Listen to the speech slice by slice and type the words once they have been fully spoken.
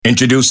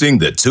Introducing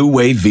the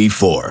two-way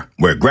V4,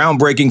 where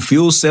groundbreaking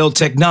fuel cell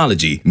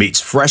technology meets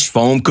fresh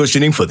foam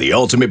cushioning for the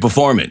ultimate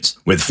performance.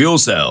 With fuel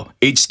cell,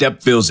 each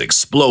step feels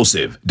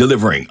explosive,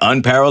 delivering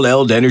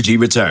unparalleled energy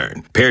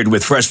return. Paired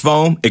with fresh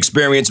foam,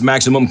 experience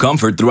maximum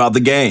comfort throughout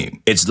the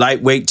game. Its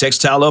lightweight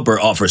textile upper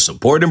offers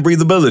support and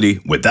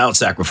breathability without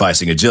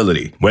sacrificing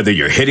agility. Whether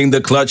you're hitting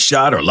the clutch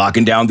shot or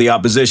locking down the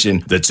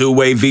opposition, the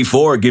two-way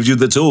V4 gives you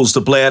the tools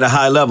to play at a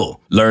high level.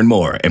 Learn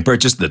more and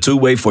purchase the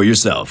two-way for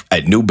yourself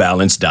at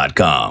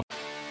newbalance.com.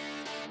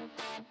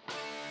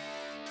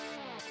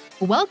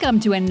 Welcome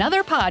to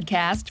another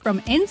podcast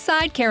from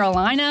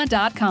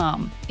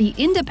InsideCarolina.com, the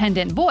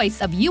independent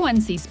voice of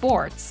UNC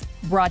Sports.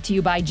 Brought to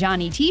you by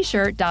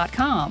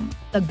JohnnyT-shirt.com,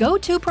 the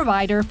go-to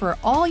provider for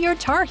all your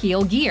Tar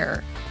Heel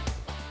gear.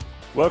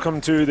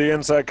 Welcome to the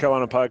Inside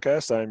Carolina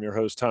podcast. I am your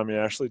host, Tommy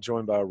Ashley,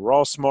 joined by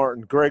Ross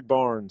Martin, Greg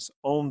Barnes,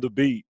 On the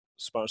Beat,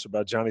 sponsored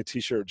by Johnny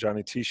T-shirt,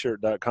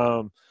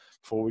 JohnnyT-shirt.com.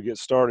 Before we get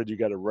started, you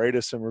got to rate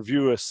us and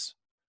review us.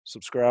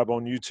 Subscribe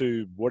on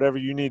YouTube, whatever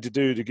you need to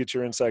do to get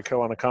your Inside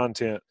Carolina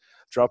content.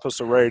 Drop us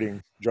a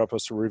rating, drop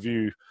us a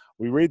review.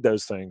 We read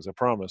those things, I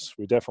promise.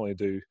 We definitely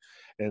do.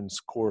 And,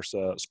 of course,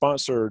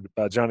 sponsored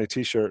by Johnny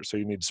T-shirt, so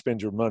you need to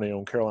spend your money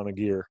on Carolina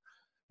gear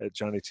at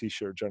Johnny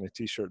T-shirt,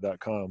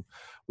 JohnnyT-shirt.com.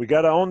 We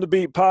got an On the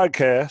Beat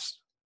podcast,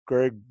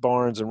 Greg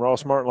Barnes and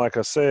Ross Martin, like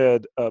I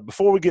said.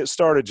 Before we get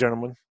started,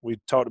 gentlemen, we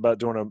talked about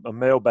doing a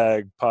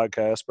mailbag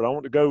podcast, but I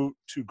want to go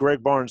to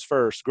Greg Barnes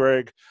first.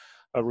 Greg,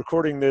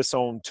 recording this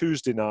on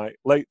Tuesday night,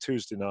 late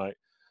Tuesday night.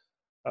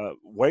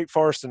 Wake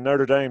Forest and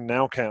Notre Dame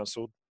now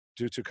canceled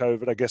due to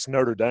COVID. I guess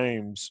Notre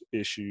Dame's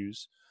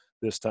issues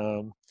this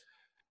time.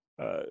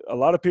 A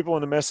lot of people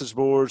on the message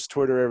boards,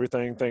 Twitter,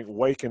 everything, think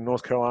Wake and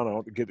North Carolina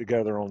ought to get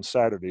together on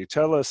Saturday.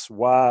 Tell us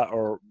why,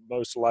 or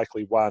most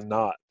likely why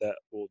not, that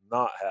will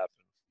not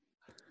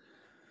happen.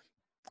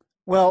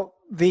 Well,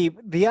 the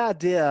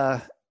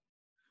idea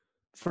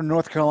for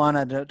North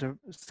Carolina to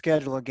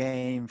schedule a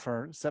game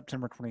for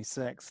September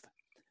 26th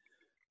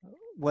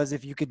was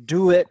if you could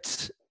do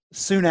it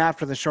soon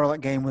after the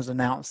Charlotte game was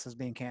announced as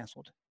being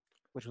canceled,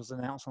 which was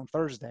announced on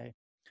Thursday.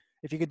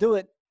 If you could do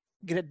it,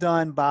 get it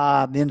done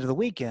by the end of the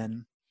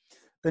weekend,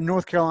 then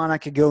North Carolina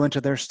could go into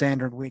their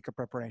standard week of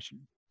preparation.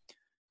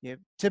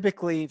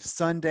 Typically,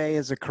 Sunday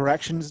is a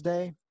corrections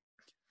day,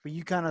 but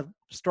you kind of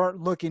start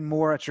looking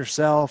more at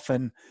yourself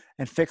and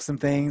fix some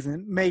things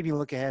and maybe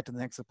look ahead to the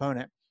next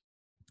opponent.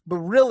 But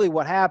really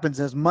what happens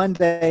is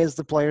Monday is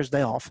the player's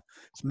day off.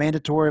 It's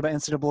mandatory by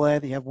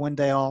NCAA that you have one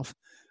day off,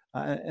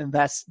 and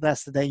that's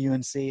the day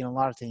UNC and a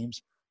lot of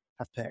teams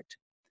have picked.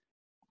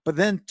 But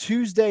then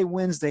Tuesday,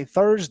 Wednesday,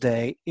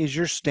 Thursday is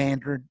your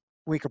standard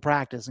week of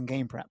practice and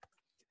game prep.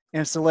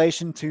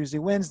 Installation Tuesday,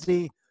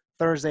 Wednesday,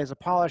 Thursday is a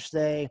polish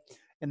day,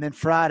 and then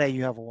Friday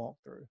you have a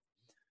walkthrough.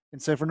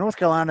 And so for North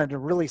Carolina to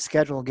really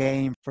schedule a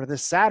game for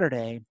this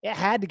Saturday, it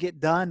had to get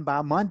done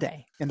by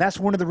Monday. And that's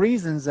one of the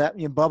reasons that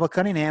Bubba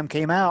Cunningham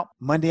came out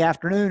Monday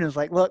afternoon and was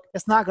like, look,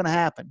 it's not going to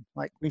happen.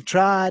 Like, we've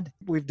tried,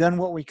 we've done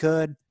what we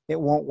could, it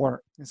won't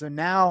work. And so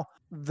now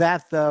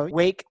that the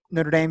Wake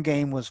Notre Dame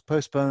game was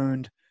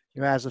postponed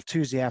as of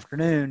Tuesday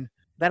afternoon,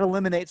 that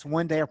eliminates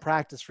one day of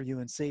practice for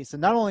UNC. So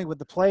not only would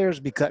the players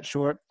be cut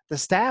short, the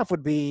staff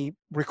would be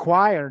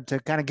required to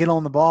kind of get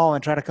on the ball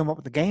and try to come up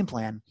with a game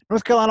plan.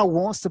 North Carolina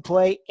wants to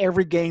play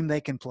every game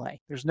they can play.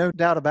 There's no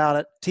doubt about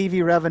it.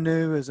 TV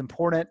revenue is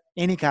important.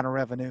 Any kind of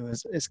revenue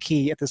is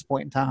key at this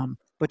point in time.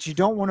 But you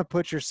don't want to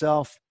put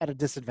yourself at a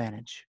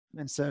disadvantage.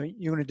 And so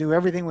you're going to do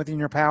everything within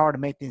your power to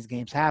make these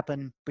games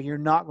happen, but you're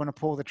not going to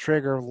pull the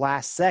trigger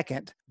last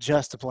second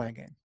just to play a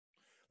game.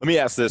 Let me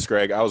ask this,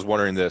 Greg. I was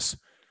wondering this.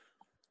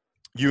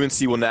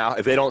 UNC will now,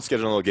 if they don't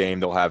schedule a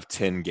game, they'll have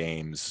 10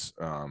 games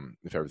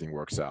if everything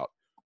works out.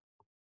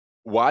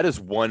 Why does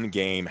one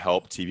game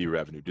help TV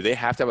revenue? Do they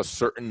have to have a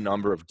certain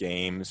number of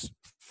games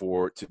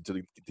to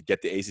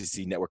get the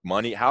ACC network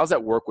money? How does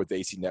that work with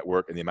the ACC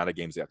network and the amount of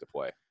games they have to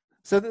play?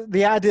 So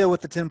the idea with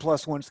the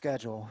 10+1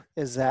 schedule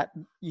is that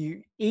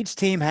each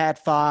team had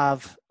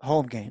 5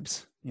 home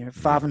games,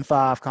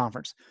 5-5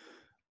 conference.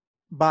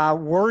 By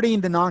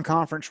wording the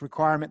non-conference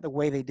requirement the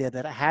way they did,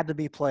 that it had to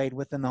be played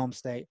within the home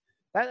state,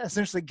 that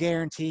essentially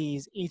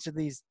guarantees each of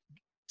these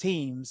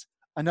teams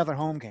another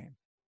home game.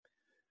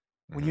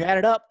 When you add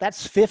it up,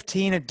 that's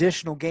 15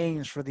 additional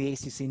games for the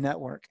ACC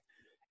network.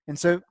 And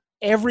so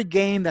every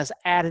game that's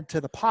added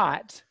to the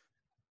pot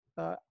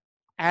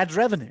adds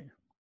revenue.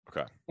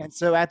 Okay. And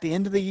so at the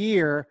end of the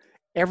year,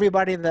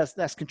 everybody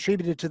that's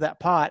contributed to that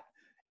pot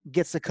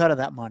gets a cut of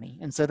that money.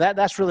 And so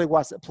that's really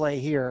what's at play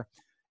here,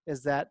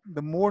 is that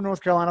the more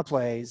North Carolina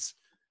plays,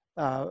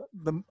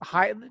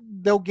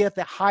 they'll get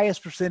the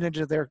highest percentage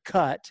of their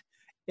cut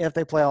if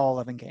they play all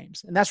 11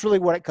 games. And that's really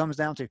what it comes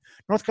down to.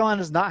 North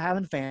Carolina is not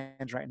having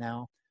fans right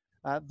now.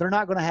 They're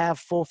not going to have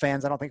full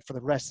fans, I don't think, for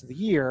the rest of the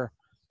year.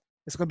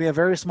 It's going to be a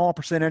very small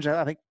percentage.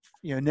 I think,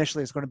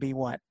 initially it's going to be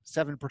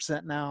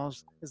 7% now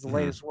is the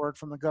latest word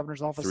from the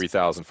governor's office.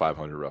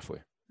 3,500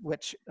 roughly.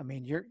 Which,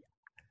 you're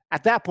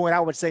at that point, I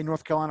would say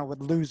North Carolina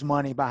would lose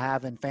money by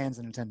having fans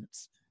in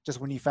attendance, just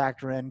when you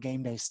factor in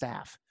game day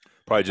staff.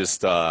 Probably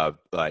just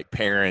like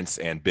parents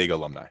and big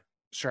alumni.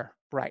 Sure,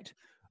 right.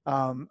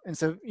 And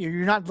so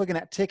you're not looking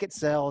at ticket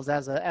sales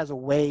as a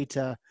way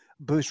to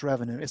boost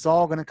revenue. It's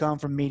all going to come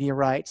from media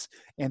rights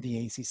and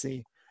the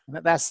ACC,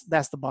 and that's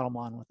the bottom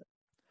line with it.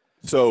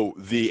 So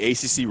the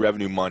ACC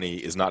revenue money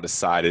is not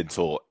decided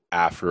until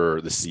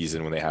after the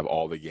season when they have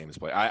all the games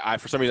played. I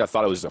for some reason I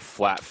thought it was a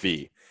flat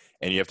fee,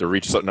 and you have to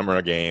reach a certain number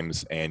of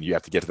games, and you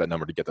have to get to that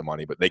number to get the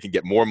money. But they can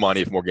get more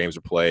money if more games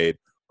are played,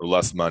 or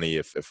less money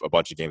if a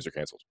bunch of games are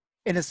canceled.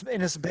 And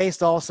it's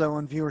based also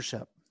on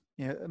viewership.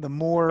 The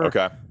more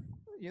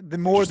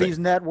these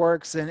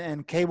networks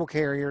and cable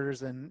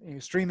carriers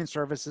and streaming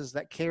services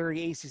that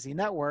carry ACC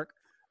network,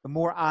 the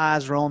more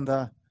eyes are on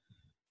the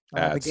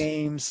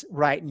games,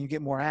 right? And you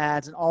get more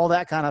ads and all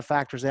that kind of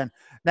factors in.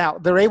 Now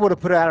they're able to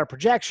put out a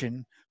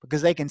projection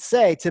because they can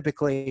say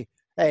typically,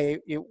 hey,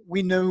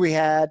 we knew we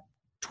had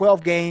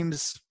 12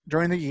 games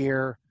during the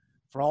year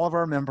for all of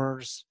our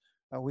members.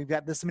 We've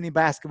got this many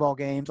basketball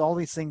games. All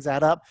these things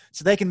add up,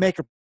 so they can make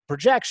a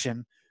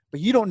projection,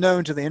 but you don't know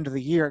until the end of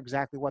the year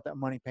exactly what that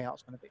money payout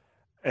is going to be.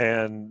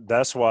 And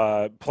that's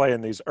why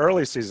playing these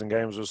early season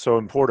games was so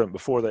important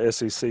before the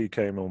SEC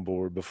came on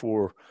board,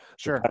 before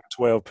the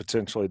Pac-12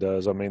 potentially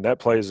does. I mean, that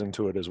plays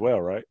into it as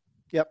well, right?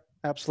 Yep,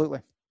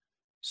 absolutely.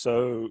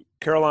 So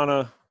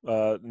Carolina,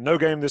 no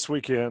game this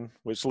weekend,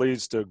 which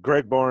leads to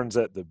Greg Barnes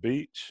at the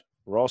beach,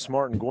 Ross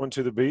Martin going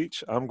to the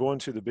beach. I'm going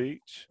to the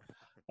beach.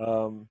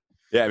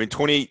 Yeah, I mean,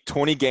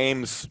 20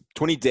 games,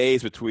 20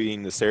 days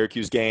between the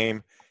Syracuse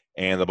game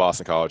and the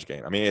Boston College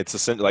game. I mean, it's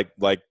essentially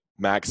like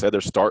Max said,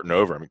 they're starting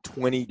over. I mean,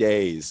 20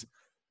 days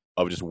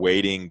of just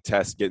waiting,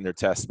 getting their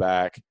tests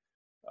back,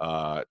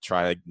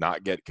 trying to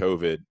not get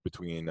COVID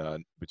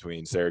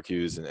between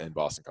Syracuse and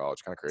Boston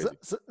College. Kind of crazy.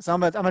 So I'm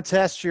gonna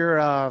test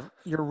your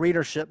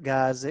readership,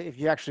 guys. If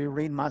you actually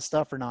read my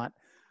stuff or not.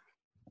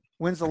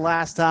 When's the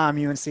last time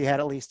UNC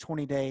had at least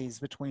 20 days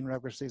between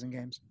regular season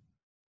games?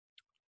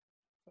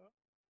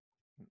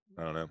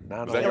 I don't know.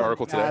 Was that your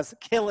article today? Guys,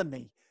 killing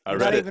me. I You're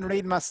read not it. even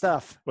reading my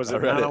stuff. Was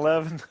it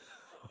 9/11?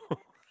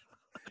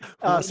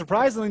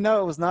 Surprisingly,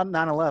 no, it was not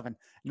 9/11.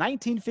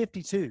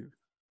 1952.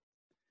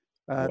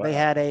 Wow. They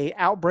had a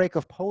outbreak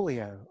of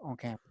polio on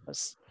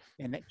campus,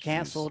 and it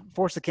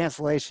forced the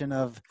cancellation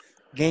of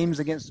games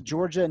against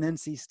Georgia and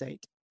NC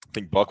State. I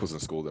think Buck was in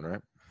school then,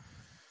 right?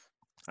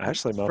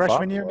 Actually, my freshman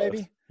father year, was.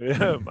 maybe.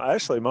 Yeah,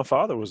 actually, my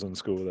father was in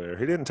school there.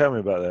 He didn't tell me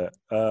about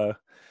that.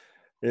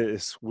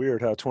 It's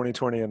weird how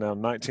 2020 and now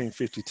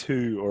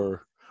 1952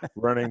 are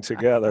running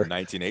together.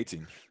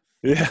 1918.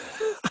 Yeah.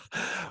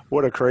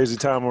 What a crazy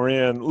time we're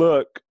in.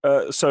 Look,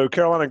 so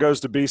Carolina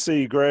goes to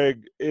BC.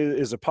 Greg,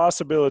 is a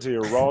possibility,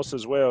 or Ross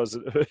as well. Is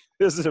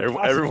it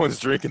Everyone's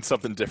drinking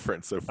something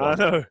different so far. I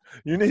know.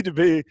 You need to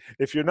be,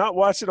 if you're not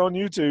watching on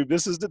YouTube,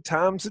 this is the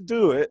time to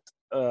do it.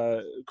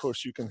 Of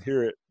course, you can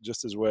hear it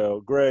just as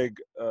well. Greg,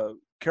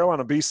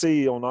 Carolina,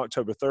 BC on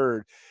October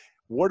 3rd.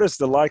 What is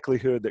the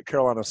likelihood that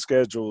Carolina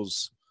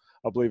schedules,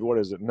 I believe, what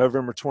is it,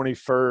 November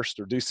 21st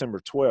or December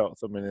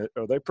 12th? I mean,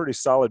 are they pretty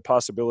solid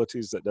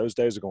possibilities that those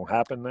days are going to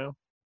happen now?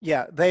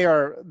 Yeah, they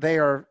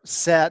are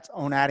set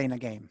on adding a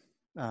game.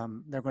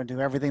 They're going to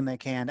do everything they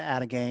can to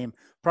add a game.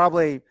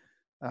 Probably,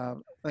 I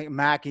think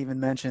Mac even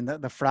mentioned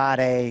the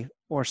Friday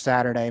or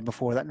Saturday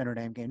before that Notre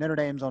Dame game. Notre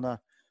Dame's on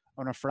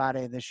a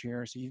Friday this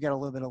year, so you've got a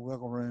little bit of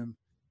wiggle room,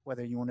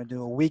 whether you want to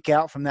do a week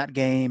out from that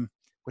game,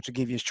 which will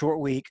give you a short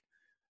week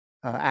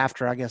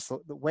after, I guess,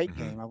 the Wake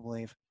game, I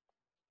believe,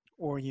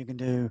 or you can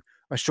do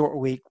a short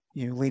week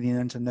leading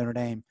into Notre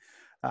Dame.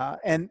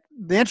 And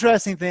the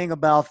interesting thing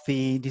about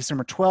the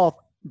December 12th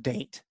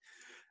date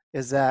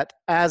is that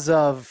as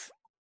of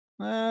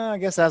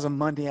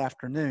Monday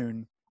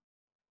afternoon,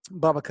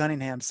 Bubba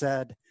Cunningham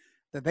said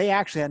that they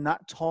actually had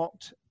not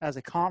talked as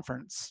a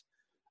conference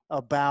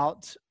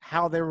about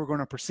how they were going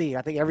to proceed.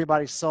 I think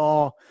everybody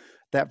saw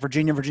that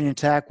Virginia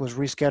Tech was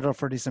rescheduled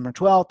for December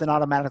 12th and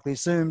automatically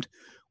assumed,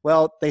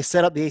 well, they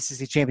set up the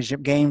ACC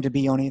championship game to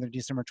be on either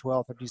December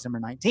 12th or December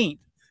 19th.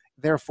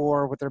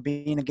 Therefore, with there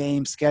being a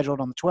game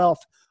scheduled on the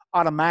 12th,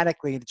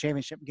 automatically the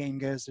championship game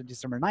goes to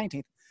December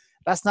 19th.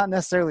 That's not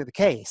necessarily the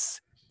case.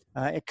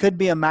 It could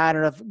be a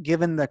matter of,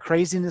 given the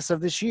craziness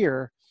of this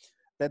year,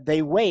 that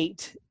they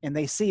wait and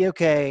they see,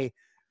 okay,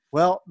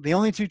 well, the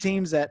only two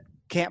teams that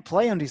can't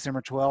play on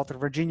December 12th are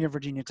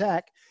Virginia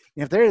Tech.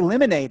 And if they're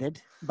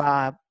eliminated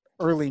by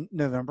early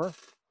November,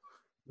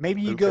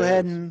 maybe you go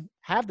ahead and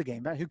have the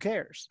game. Who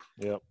cares?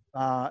 Yep.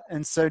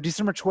 And so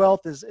December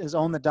 12th is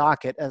on the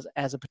docket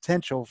as a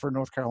potential for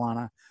North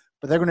Carolina,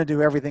 but they're going to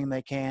do everything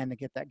they can to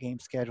get that game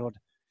scheduled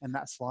in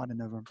that slot in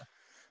November.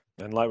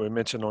 And like we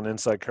mentioned on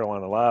Inside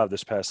Carolina Live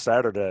this past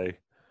Saturday,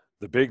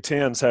 the Big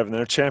Ten's having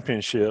their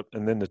championship,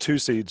 and then the 2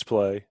 seeds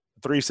play,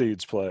 3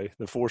 seeds play,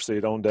 the 4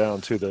 seed on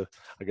down to the,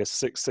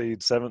 6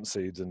 seeds, 7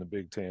 seeds in the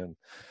Big Ten.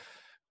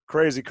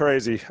 Crazy.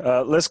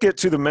 Let's get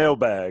to the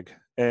mailbag.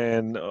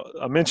 And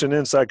I mentioned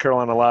Inside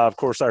Carolina Live, of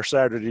course, our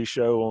Saturday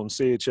show on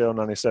CHL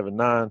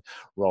 97.9.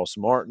 Ross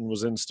Martin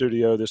was in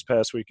studio this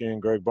past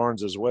weekend, Greg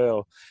Barnes as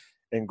well.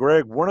 And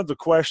Greg, one of the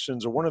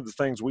questions or one of the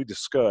things we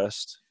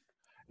discussed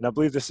And I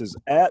believe this is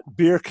at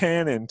Beer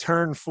Can in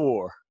Turn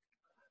 4.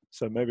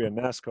 So maybe a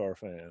NASCAR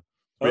fan.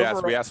 We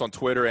asked on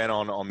Twitter and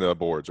on the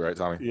boards, right,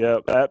 Tommy? Yeah,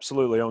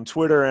 absolutely. On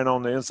Twitter and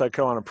on the Inside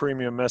Carolina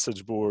premium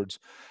message boards.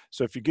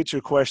 So if you get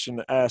your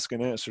question asked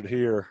and answered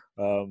here,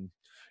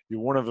 you're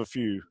one of a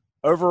few.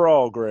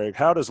 Overall, Greg,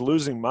 how does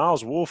losing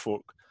Miles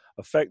Woolfolk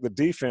affect the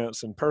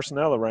defense and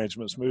personnel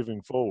arrangements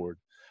moving forward?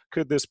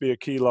 Could this be a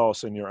key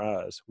loss in your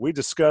eyes? We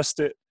discussed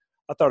it.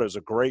 I thought it was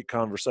a great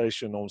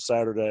conversation on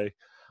Saturday.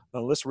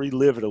 Let's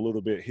relive it a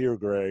little bit here,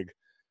 Greg.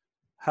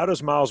 How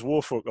does Miles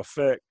Woolfolk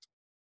affect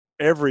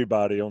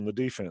everybody on the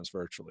defense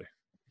virtually?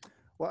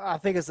 Well, I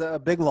think it's a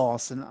big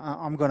loss, and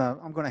I'm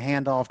gonna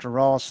hand off to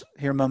Ross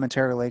here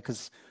momentarily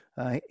because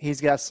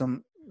he's got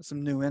some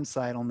new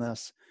insight on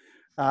this.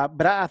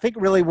 But I think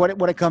really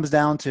what it comes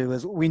down to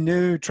is we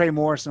knew Trey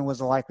Morrison was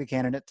a likely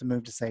candidate to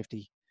move to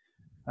safety,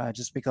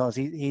 just because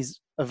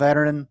he's a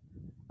veteran.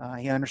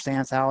 He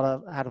understands how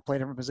to play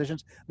different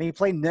positions. I mean, he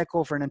played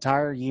nickel for an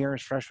entire year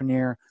his freshman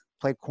year,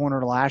 played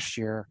corner last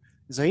year,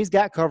 so he's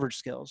got coverage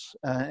skills.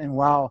 And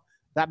while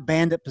that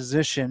bandit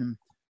position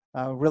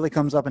really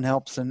comes up and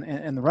helps in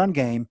the run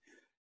game,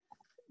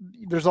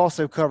 there's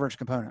also coverage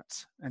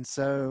components. And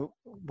so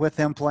with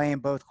him playing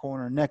both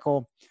corner and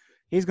nickel,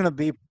 he's going to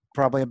be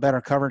probably a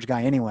better coverage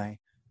guy anyway.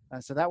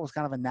 So that was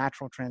kind of a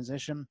natural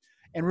transition.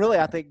 And really,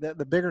 I think that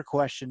the bigger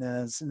question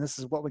is, and this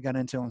is what we got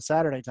into on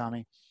Saturday,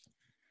 Tommy,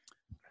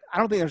 I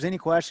don't think there's any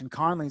question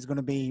Conley's going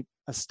to be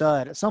a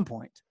stud at some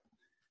point.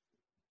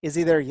 Is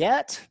he there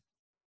yet?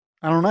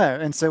 I don't know.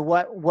 And so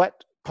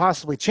what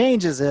possibly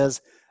changes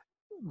is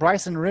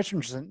Bryson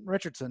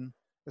Richardson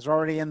is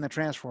already in the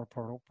transfer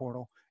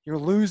portal. You're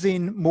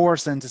losing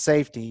Morrison to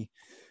safety.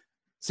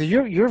 So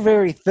you're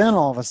very thin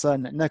all of a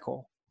sudden at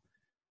nickel.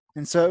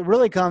 And so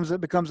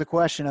it becomes a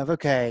question of,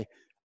 okay,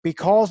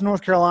 because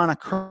North Carolina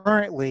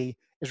currently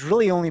is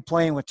really only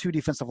playing with two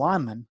defensive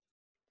linemen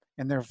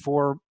and their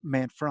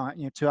four-man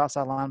front, two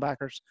outside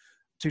linebackers,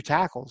 two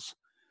tackles.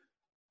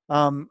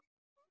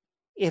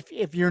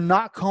 If you're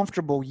not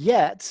comfortable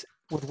yet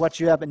with what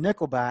you have at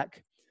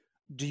nickelback,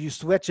 do you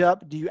switch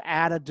up? Do you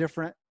add a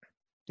different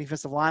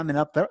defensive lineman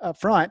up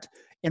front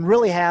and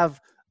really have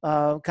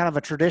kind of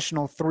a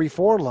traditional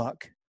 3-4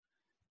 look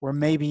where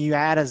maybe you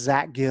add a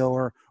Zach Gill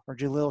or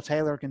Jaleel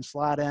Taylor can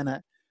slide in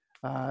at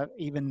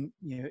he can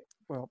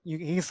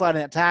slide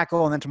in at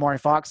tackle, and then Tamari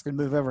Fox can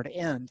move over to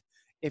end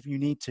if you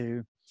need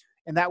to.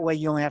 And that way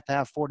you only have to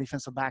have four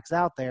defensive backs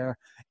out there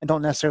and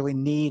don't necessarily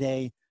need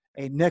a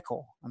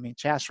nickel. I mean,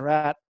 Chaz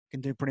Surratt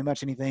can do pretty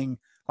much anything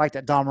like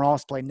that. Dom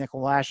Ross played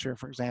nickel last year,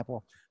 for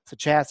example. So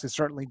Chaz can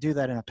certainly do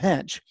that in a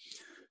pinch.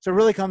 So it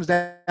really comes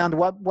down to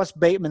what's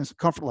Bateman's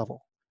comfort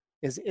level.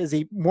 Is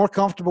he more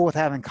comfortable with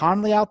having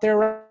Conley out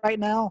there right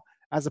now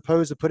as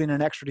opposed to putting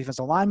an extra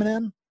defensive lineman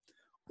in?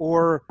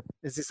 Or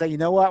does he say, you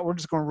know what, we're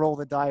just going to roll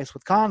the dice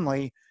with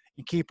Conley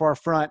and keep our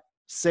front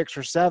 6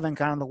 or 7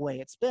 kind of the way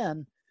it's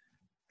been?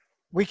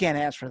 We can't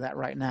answer that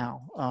right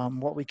now.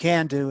 What we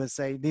can do is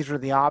say these are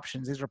the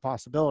options, these are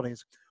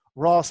possibilities.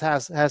 Ross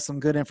has some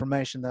good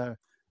information, though,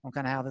 on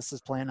kind of how this is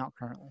playing out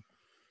currently.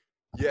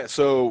 Yeah,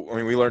 so, I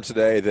mean, we learned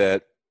today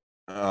that,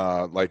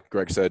 like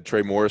Greg said,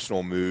 Trey Morrison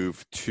will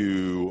move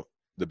to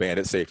the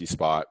bandit safety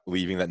spot,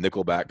 leaving that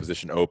nickelback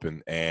position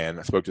open. And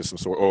I spoke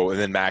to and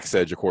then Max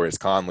said Jacorius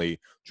Conley,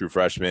 true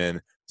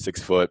freshman,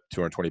 6 foot,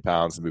 220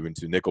 pounds, moving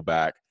to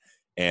nickelback.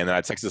 And then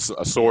I texted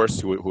a source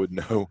who would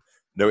know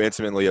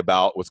intimately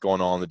about what's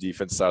going on the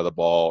defense side of the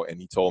ball. And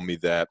he told me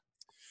that,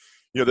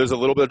 there's a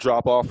little bit of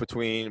drop off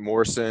between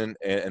Morrison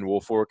and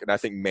Woolfolk. And I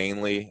think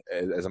mainly,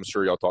 as I'm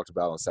sure y'all talked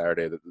about on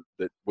Saturday,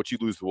 that what you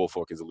lose to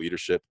Woolfolk is a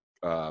leadership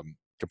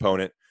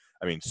component.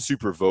 I mean,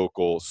 super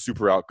vocal,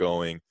 super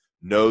outgoing,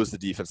 knows the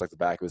defense like the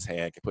back of his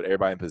hand, can put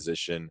everybody in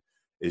position,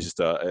 is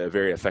just a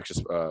very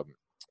infectious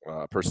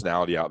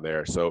personality out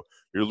there. So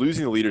you're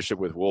losing the leadership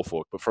with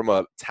Woolfolk. But from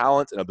a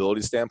talent and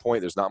ability standpoint,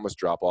 there's not much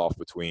drop off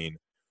between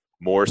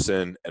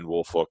Morrison and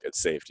Woolfolk at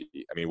safety.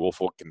 I mean,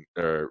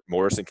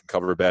 Morrison can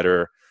cover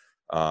better.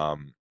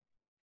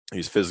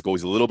 He's physical.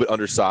 He's a little bit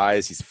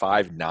undersized. He's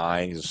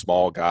 5'9". He's a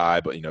small guy,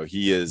 but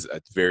he is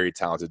a very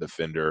talented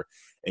defender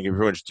and can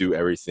pretty much do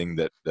everything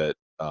that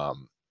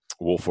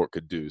Woolfolk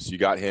could do. So you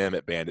got him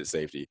at bandit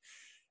safety,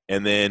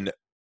 and then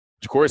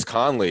Jacorius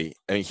Conley.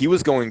 I mean, he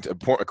was going to,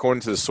 according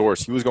to the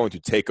source, he was going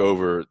to take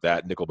over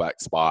that nickelback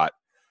spot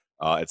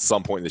at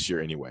some point this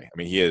year anyway. I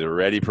mean, he had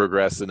already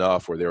progressed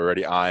enough where they were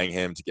already eyeing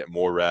him to get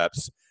more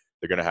reps.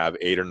 They're going to have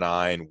 8 or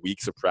 9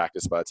 weeks of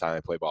practice by the time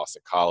they play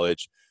Boston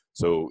College.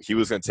 So he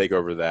was going to take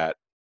over that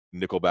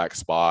nickelback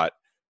spot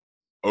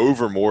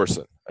over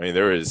Morrison. I mean,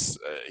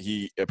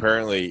 he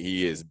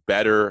is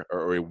better,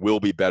 or he will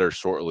be better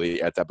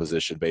shortly at that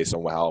position based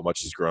on how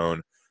much he's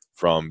grown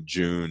from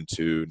June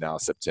to now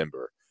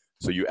September.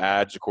 So you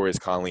add Jacorius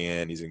Conley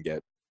in, he's going to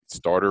get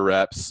starter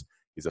reps.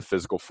 He's a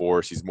physical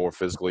force. He's more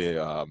physically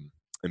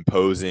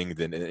imposing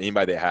than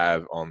anybody they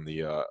have on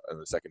the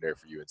secondary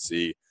for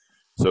UNC.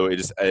 So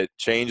it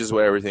changes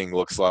what everything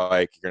looks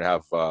like. You're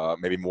going to have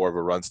maybe more of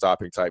a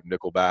run-stopping type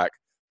nickelback,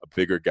 a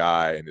bigger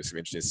guy, and it's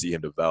interesting to see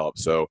him develop.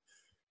 So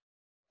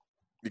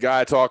the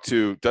guy I talked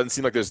to doesn't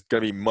seem like there's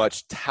going to be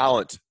much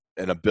talent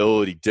and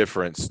ability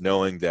difference,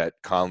 knowing that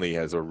Conley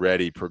has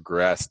already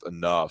progressed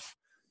enough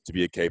to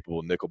be a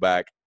capable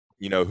nickelback.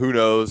 Who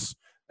knows?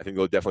 I think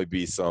there'll definitely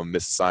be some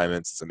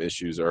misassignments, some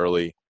issues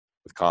early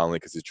with Conley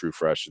because he's a true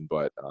freshman.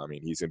 But,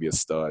 he's going to be a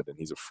stud, and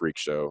he's a freak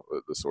show,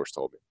 the source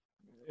told me.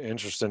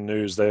 Interesting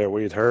news there.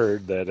 We'd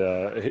heard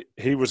that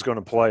he was going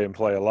to play and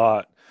play a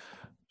lot.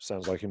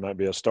 Sounds like he might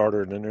be a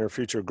starter in the near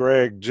future.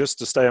 Greg, just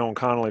to stay on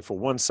Conley for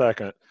 1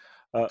 second,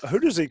 who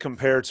does he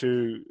compare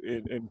to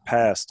in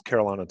past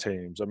Carolina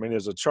teams? I mean,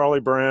 is a Charlie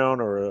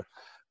Brown or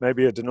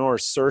maybe a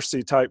Denoris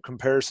Cersei type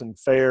comparison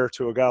fair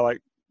to a guy like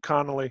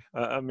Conley?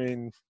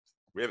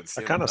 We haven't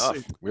seen him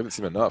enough. We haven't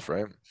seen him enough,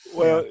 right?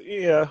 Well,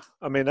 yeah.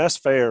 I mean, that's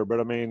fair, but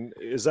I mean,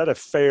 is that a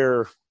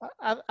fair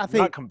I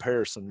think not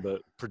comparison,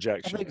 but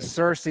projection? I think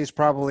Cersei is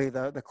probably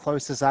the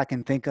closest I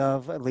can think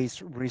of, at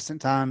least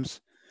recent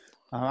times.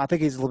 I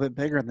think he's a little bit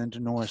bigger than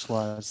Denoris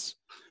was,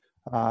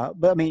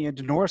 but I mean,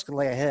 Denoris could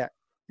lay a hit,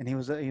 and he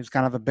was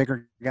kind of a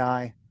bigger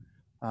guy.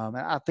 And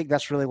I think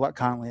that's really what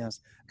Conley is.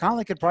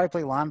 Conley could probably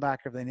play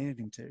linebacker if they needed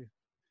him to.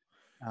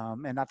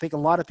 And I think a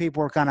lot of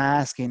people are kind of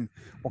asking,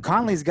 well,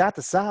 Conley's got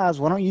the size.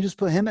 Why don't you just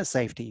put him at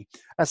safety?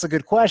 That's a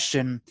good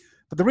question.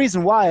 But the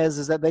reason why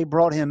is that they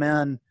brought him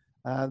in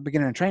at the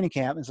beginning of training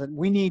camp and said,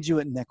 we need you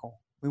at nickel.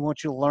 We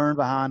want you to learn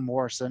behind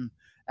Morrison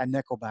at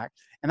nickelback.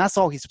 And that's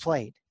all he's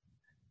played.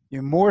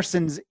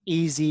 Morrison's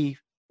easy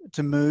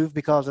to move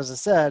because, as I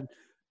said,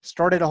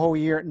 started a whole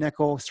year at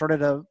nickel,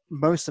 started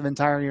most of the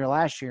entire year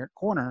last year at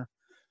corner.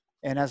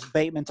 And as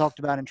Bateman talked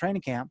about in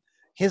training camp,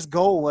 his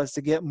goal was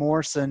to get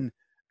Morrison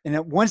in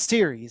one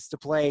series to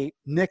play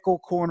nickel,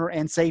 corner,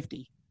 and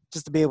safety,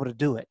 just to be able to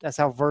do it. That's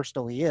how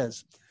versatile he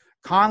is.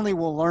 Conley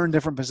will learn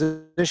different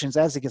positions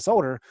as he gets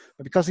older,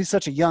 but because he's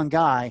such a young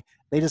guy,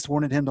 they just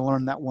wanted him to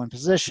learn that one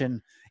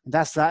position. And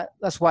that's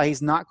why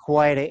he's not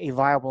quite a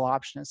viable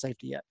option at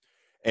safety yet.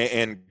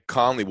 And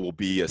Conley will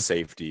be a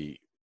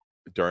safety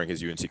during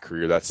his UNC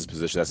career. That's his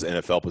position. That's the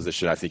NFL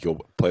position. I think he'll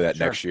play that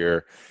next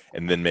year.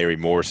 And then maybe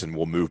Morrison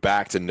will move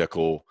back to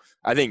nickel.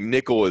 I think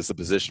nickel is the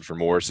position for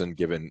Morrison,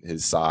 given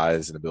his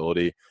size and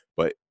ability.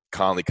 But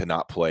Conley could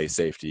not play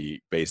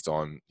safety based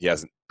on he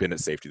hasn't been at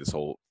safety this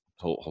whole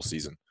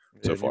season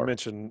so far. You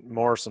mentioned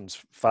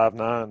Morrison's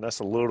 5'9". That's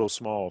a little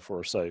small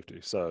for a safety.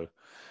 So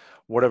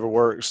whatever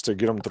works to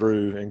get them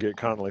through and get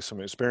Conley some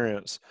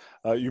experience.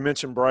 You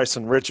mentioned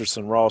Bryson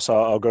Richardson. Ross,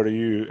 I'll go to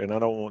you, and I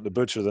don't want to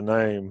butcher the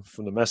name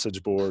from the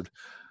message board.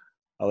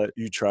 I'll let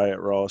you try it,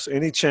 Ross.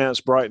 Any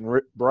chance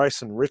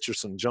Bryson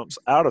Richardson jumps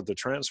out of the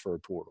transfer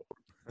portal?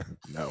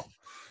 No,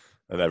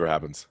 that never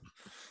happens.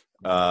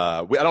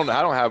 I don't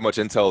have much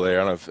intel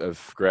there. I don't know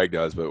if Greg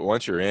does, but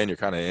once you're in, you're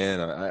kind of in.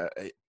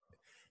 It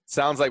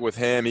sounds like with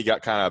him, he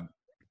got kind of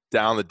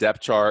down the depth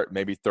chart,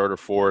 maybe third or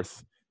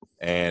fourth,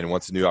 and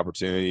wants a new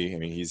opportunity. I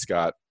mean, he's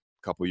got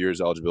a couple years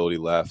eligibility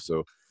left,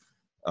 so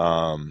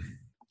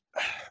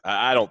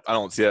I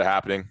don't see it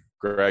happening.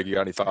 Greg, you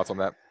got any thoughts on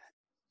that?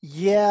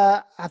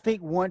 Yeah, I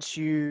think once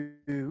you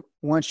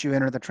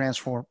enter the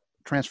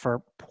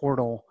transfer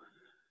portal,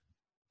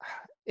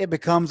 it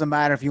becomes a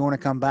matter if you want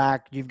to come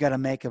back. You've got to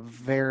make a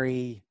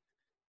very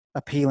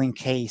appealing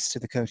case to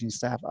the coaching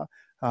staff.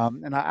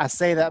 And I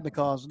say that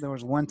because there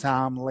was one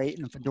time late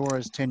in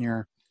Fedora's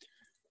tenure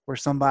where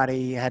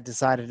somebody had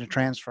decided to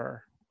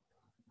transfer,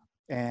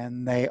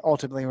 and they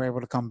ultimately were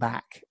able to come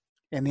back.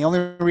 And the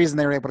only reason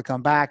they were able to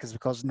come back is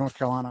because North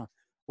Carolina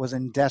was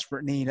in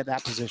desperate need at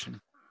that position.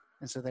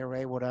 And so they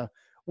were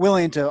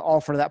willing to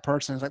offer that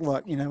person. It's like,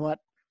 look, you know what?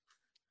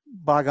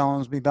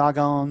 Bygones be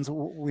bygones.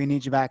 We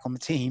need you back on the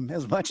team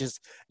as much as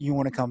you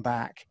want to come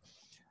back.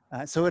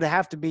 So it'd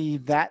have to be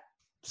that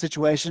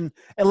situation,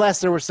 unless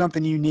there was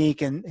something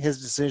unique in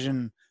his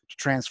decision to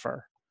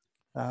transfer.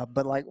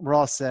 But like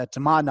Ross said, to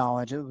my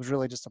knowledge, it was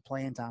really just a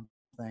playing time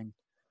thing.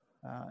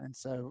 And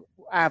so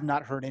I have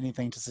not heard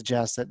anything to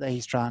suggest that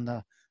he's trying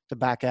to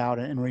back out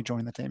and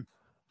rejoin the team.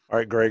 All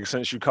right, Greg,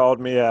 since you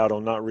called me out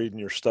on not reading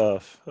your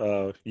stuff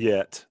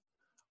yet,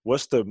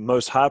 what's the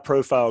most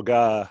high-profile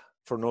guy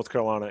for North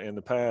Carolina in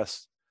the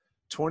past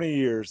 20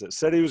 years that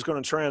said he was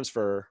going to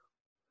transfer,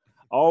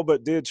 all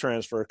but did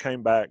transfer,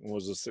 came back and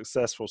was a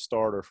successful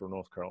starter for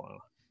North Carolina?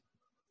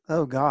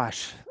 Oh,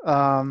 gosh.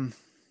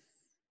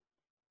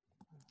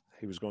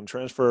 He was going to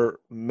transfer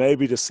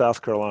maybe to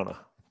South Carolina.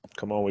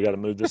 Come on, we got to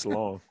move this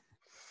along.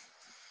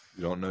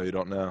 You don't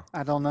know.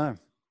 I don't know.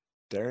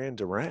 Darian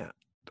Durant.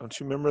 Don't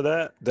you remember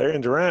that?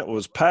 Darian Durant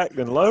was packed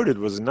and loaded,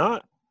 was he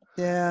not?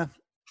 Yeah.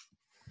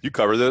 You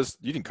cover those?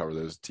 You didn't cover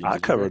those teams. I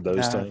covered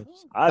those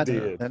teams. I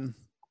did.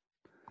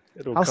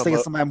 I was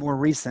thinking somebody more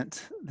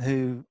recent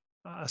who.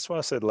 That's why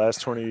I said last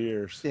 20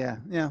 years. Yeah,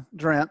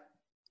 Durant.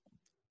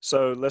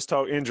 So let's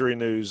talk injury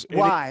news.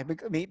 Why?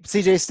 I mean,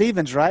 C.J.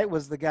 Stevens, right,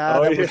 was the guy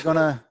that was going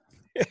to.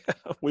 Yeah,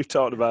 we've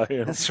talked about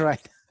him. That's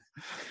right.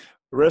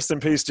 Rest in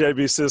peace,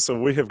 J.B.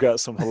 Sissel. We have got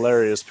some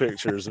hilarious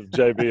pictures of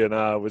J.B. and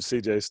I with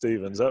C.J.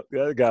 Stevens. That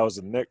guy was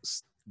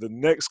the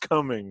next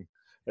coming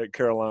at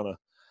Carolina.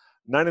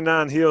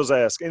 99 Heels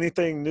ask,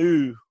 anything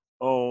new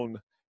on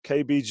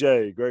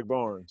KBJ, Greg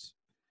Barnes?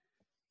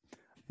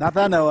 Not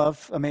that I know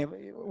of. I mean,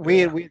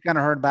 we kind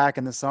of heard back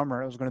in the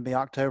summer it was going to be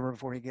October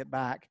before he get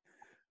back.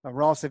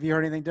 Ross, have you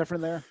heard anything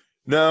different there?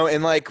 No,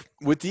 and like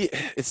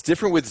it's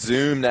different with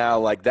Zoom now.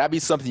 Like that'd be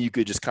something you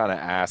could just kind of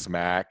ask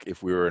Mac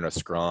if we were in a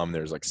scrum.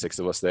 There's like 6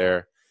 of us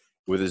there.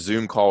 With a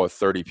Zoom call with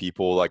 30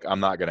 people, like I'm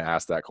not going to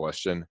ask that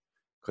question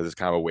because it's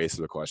kind of a waste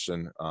of a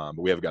question. But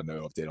we haven't got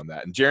no update on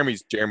that. And Jeremy,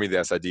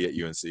 the SID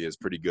at UNC, is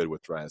pretty good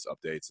with trying us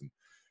updates. And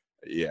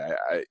yeah,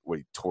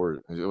 he tore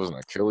it. It wasn't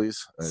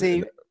Achilles.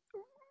 See,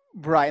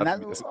 right.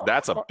 And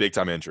that's a big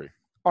time injury.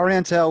 Our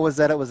intel was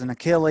that it was an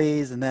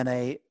Achilles, and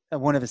then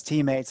one of his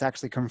teammates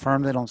actually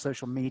confirmed it on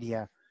social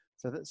media.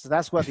 So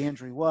that's what the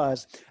injury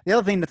was. The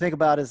other thing to think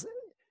about is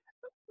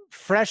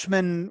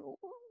freshmen.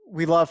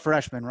 We love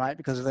freshmen, right?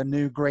 Because they're the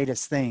new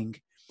greatest thing.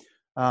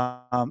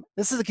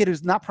 This is a kid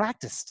who's not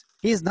practiced.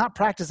 He has not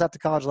practiced at the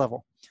college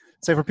level.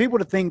 So for people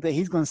to think that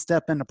he's going to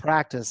step into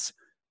practice,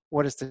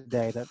 what is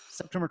today? That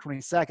September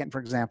 22nd, for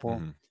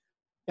example,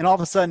 and all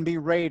of a sudden be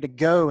ready to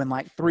go in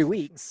like 3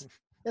 weeks.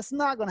 It's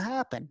not going to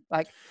happen.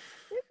 Like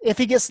if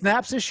he gets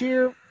snaps this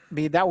year,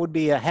 that would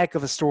be a heck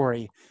of a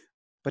story.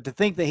 But to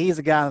think that he's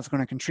a guy that's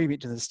going to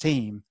contribute to this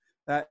team,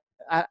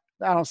 I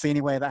don't see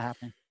any way of that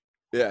happening.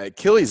 Yeah,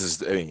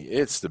 Achilles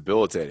it's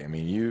debilitating. I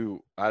mean,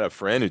 I had a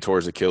friend who tore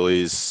his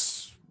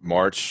Achilles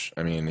March.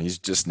 I mean, he's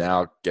just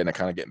now getting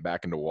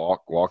back into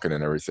walking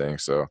and everything.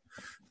 So,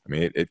 I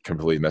mean, it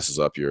completely messes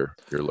up your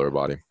lower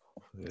body.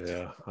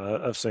 Yeah,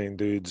 I've seen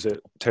dudes that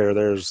tear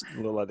theirs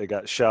look like they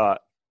got shot.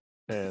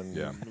 And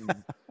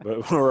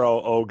but we're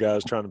all old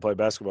guys trying to play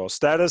basketball.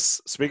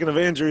 Speaking of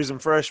injuries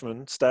and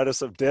freshmen,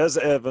 status of Des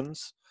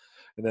Evans,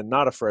 and then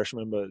not a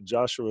freshman, but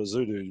Joshua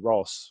Zudu,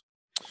 Ross.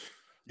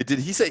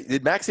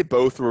 Did Max say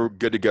both were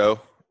good to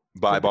go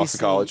by Boston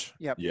College?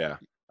 Yep. Yeah.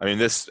 I mean,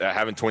 this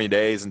having 20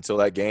 days until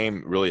that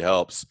game really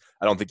helps.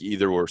 I don't think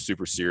either were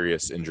super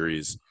serious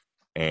injuries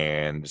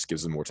and just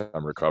gives them more time to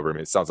recover. I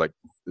mean, it sounds like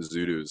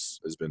Zudu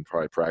has been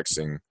probably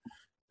practicing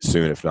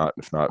soon, if not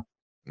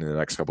in the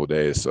next couple of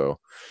days. So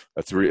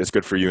it's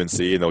good for UNC,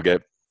 and they'll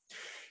get,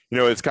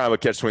 it's kind of a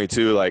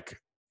catch-22. Like,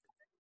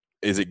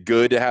 is it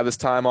good to have this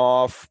time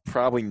off?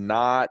 Probably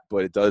not,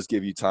 but it does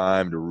give you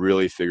time to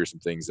really figure some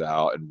things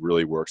out and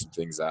really work some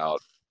things out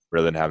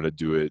rather than having to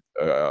do it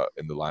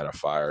in the line of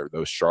fire.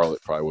 Though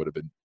Charlotte probably would have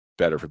been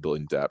better for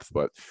building depth,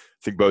 but I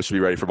think both should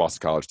be ready for Boston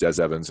College,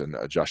 Des Evans and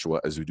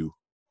Joshua Azudu.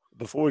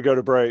 Before we go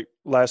to break,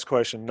 last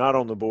question, not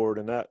on the board,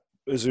 and that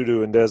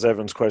Azudu and Des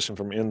Evans question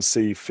from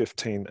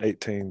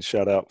NC1518.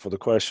 Shout out for the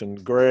question.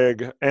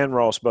 Greg and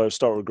Ross both.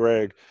 Start with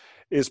Greg.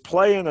 Is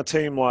playing a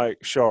team like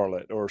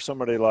Charlotte or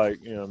somebody like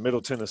Middle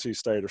Tennessee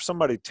State or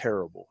somebody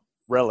terrible,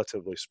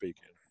 relatively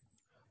speaking,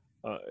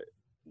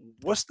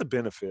 what's the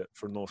benefit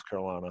for North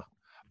Carolina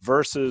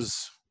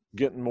versus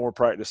getting more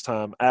practice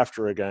time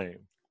after a game?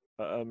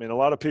 I mean, a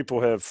lot of people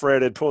have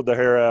fretted, pulled their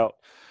hair out,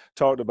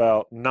 talked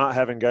about not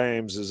having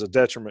games is a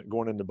detriment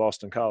going into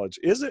Boston College.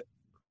 Is it?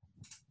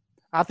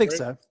 I think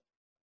so.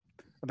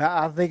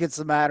 I think it's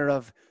a matter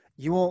of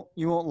you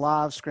want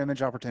live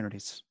scrimmage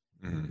opportunities.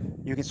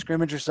 Mm-hmm. You can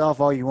scrimmage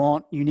yourself all you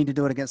want. You need to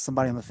do it against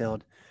somebody on the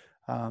field.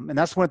 And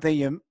that's one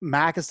thing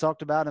Mac has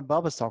talked about and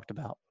Bubba's talked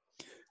about.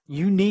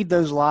 You need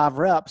those live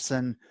reps.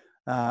 And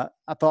I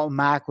thought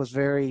Mac was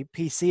very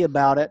PC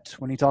about it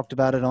when he talked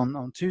about it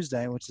on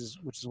Tuesday, which is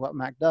what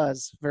Mac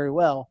does very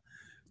well.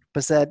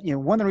 But said,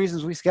 one of the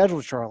reasons we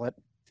scheduled Charlotte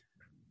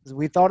is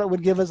we thought it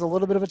would give us a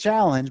little bit of a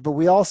challenge, but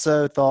we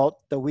also thought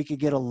that we could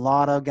get a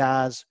lot of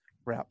guys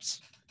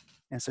reps.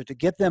 And so to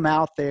get them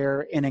out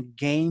there in a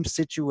game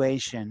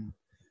situation,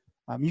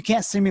 you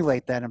can't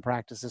simulate that in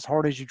practice as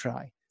hard as you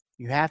try.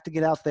 You have to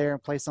get out there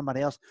and play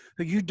somebody else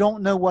who you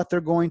don't know what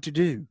they're going to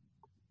do.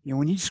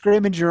 When you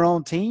scrimmage your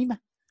own team,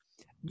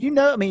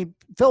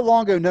 Phil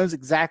Longo knows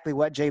exactly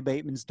what Jay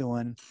Bateman's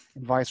doing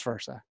and vice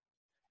versa.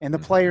 And the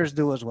players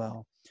do as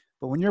well.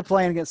 But when you're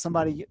playing against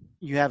somebody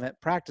you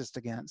haven't practiced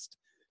against,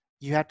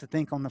 you have to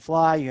think on the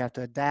fly. You have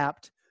to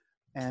adapt.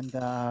 And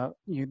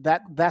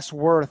that's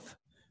worth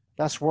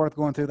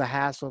going through the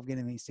hassle of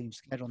getting these teams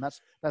scheduled. And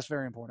that's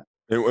very important.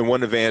 And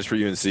one advantage for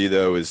UNC,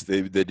 though, is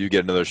they do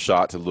get another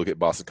shot to look at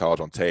Boston College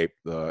on tape.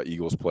 The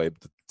Eagles play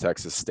the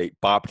Texas State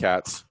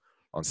Bobcats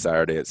on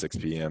Saturday at 6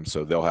 p.m.,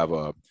 so they'll have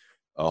a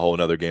whole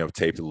another game of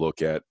tape to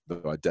look at.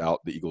 I doubt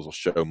the Eagles will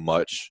show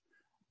much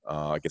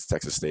against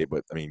Texas State,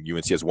 but,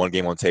 UNC has one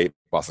game on tape.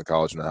 Boston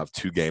College will have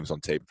 2 games on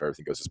tape if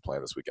everything goes as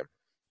planned this weekend.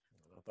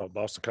 I thought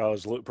Boston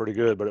College looked pretty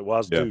good, but it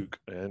was Duke,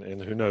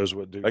 and who knows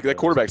what Duke does. That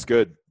quarterback's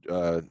good,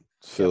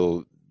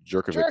 Phil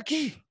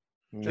Jerkovic.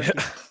 Yeah.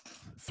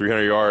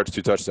 300 yards,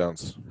 2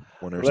 touchdowns,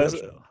 1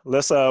 interception.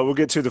 We'll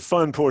get to the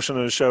fun portion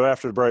of the show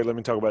after the break. Let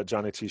me talk about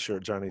Johnny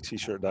T-Shirt,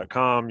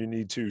 JohnnyT-shirt.com. You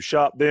need to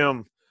shop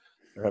them.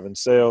 They're having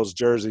sales,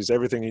 jerseys,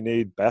 everything you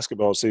need.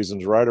 Basketball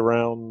season's right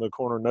around the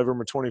corner,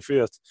 November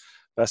 25th.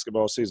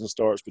 Basketball season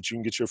starts, but you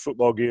can get your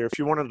football gear. If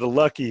you're one of the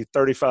lucky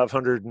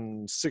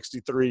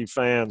 3,563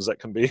 fans that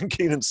can be in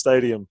Kenan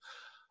Stadium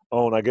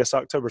on, I guess,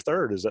 October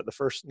 3rd. Is that the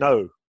first?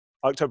 No.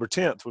 October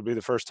 10th would be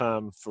the first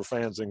time for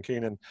fans in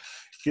Keenan.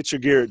 Get your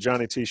gear at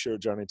Johnny T-shirt,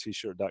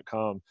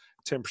 johnnyt-shirt.com.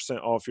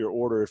 10% off your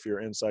order if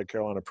you're Inside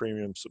Carolina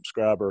Premium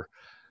subscriber.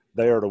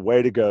 They are the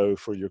way to go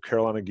for your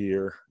Carolina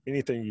gear.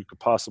 Anything you could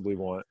possibly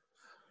want,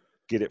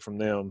 get it from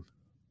them.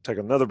 Take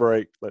another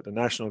break. Let the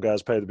national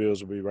guys pay the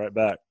bills. We'll be right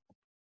back.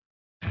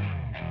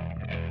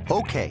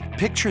 Okay,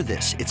 picture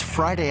this. It's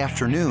Friday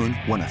afternoon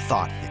when a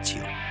thought hits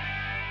you.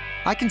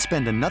 I can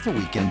spend another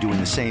weekend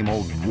doing the same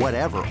old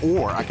whatever,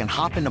 or I can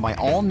hop into my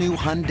all-new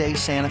Hyundai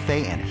Santa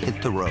Fe and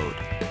hit the road.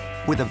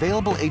 With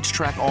available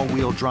H-Track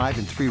all-wheel drive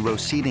and 3-row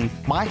seating,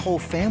 my whole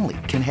family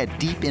can head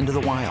deep into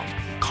the wild.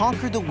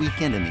 Conquer the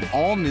weekend in the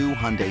all-new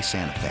Hyundai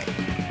Santa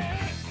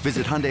Fe.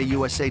 Visit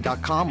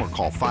HyundaiUSA.com or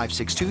call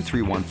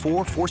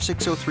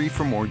 562-314-4603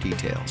 for more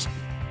details.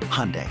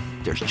 Hyundai,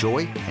 there's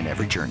joy in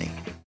every journey.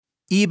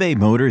 eBay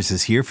Motors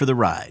is here for the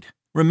ride.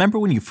 Remember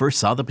when you first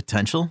saw the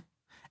potential?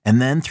 And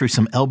then through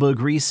some elbow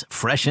grease,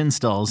 fresh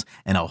installs,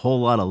 and a whole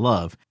lot of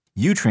love,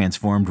 you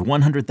transformed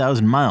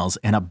 100,000 miles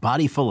and a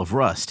body full of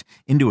rust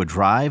into a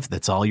drive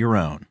that's all your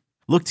own.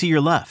 Look to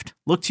your left.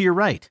 Look to your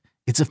right.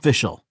 It's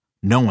official.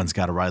 No one's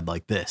got a ride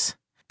like this.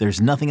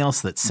 There's nothing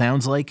else that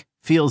sounds like,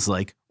 feels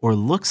like, or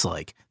looks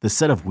like the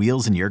set of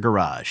wheels in your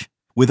garage.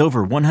 With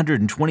over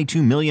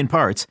 122 million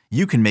parts,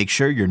 you can make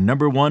sure your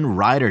number one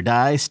ride or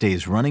die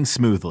stays running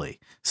smoothly,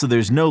 so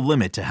there's no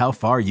limit to how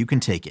far you can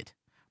take it.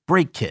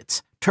 Brake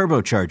kits,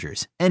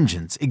 turbochargers,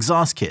 engines,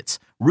 exhaust kits,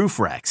 roof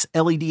racks,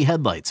 LED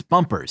headlights,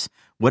 bumpers,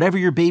 whatever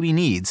your baby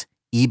needs,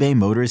 eBay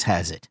Motors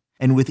has it.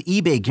 And with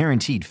eBay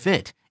Guaranteed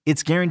Fit,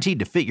 it's guaranteed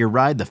to fit your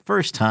ride the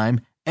first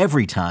time,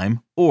 every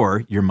time,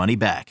 or your money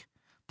back.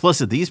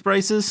 Plus at these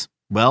prices,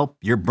 well,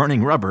 you're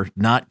burning rubber,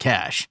 not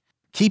cash.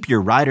 Keep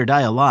your ride or die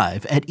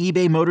alive at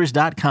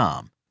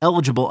ebaymotors.com.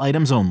 Eligible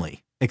items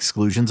only.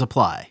 Exclusions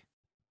apply.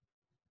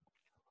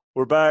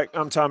 We're back.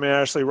 I'm Tommy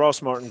Ashley,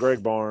 Ross Martin,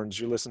 Greg Barnes.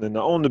 You're listening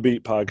to On the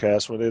Beat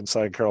podcast with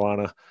Inside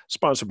Carolina,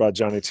 sponsored by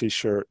Johnny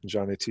T-shirt and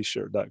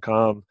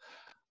johnnyt-shirt.com.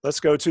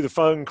 Let's go to the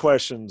phone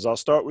questions. I'll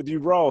start with you,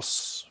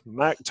 Ross.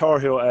 Mac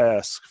Tarhill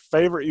asks,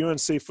 favorite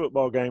UNC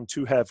football game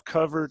to have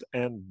covered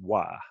and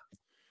why?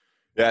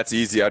 Yeah, it's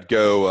easy. I'd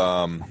go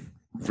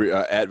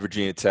at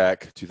Virginia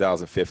Tech,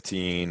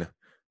 2015,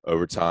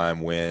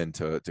 overtime win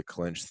to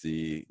clinch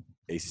the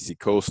ACC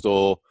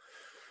Coastal.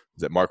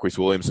 That Marquise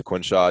Williams and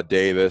Quinshad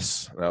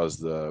Davis. That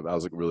was a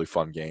really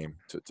fun game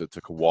to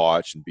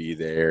watch and be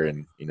there.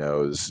 And it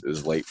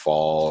was late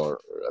fall, or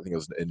I think it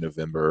was in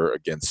November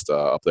against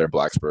up there in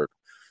Blacksburg.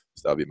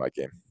 So that'll be my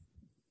game.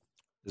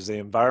 Is the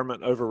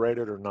environment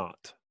overrated or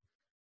not,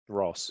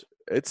 Ross?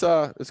 It's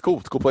cool. It's a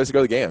cool place to go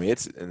to the game. I mean,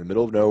 it's in the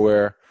middle of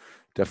nowhere.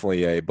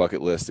 Definitely a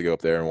bucket list to go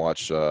up there and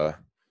watch the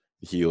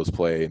Heels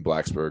play in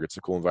Blacksburg. It's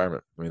a cool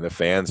environment. I mean, the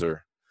fans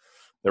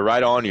they're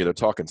right on you. They're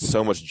talking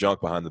so much junk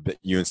behind the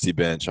UNC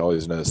bench. I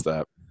always notice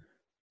that.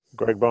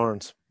 Greg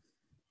Barnes.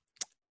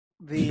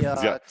 The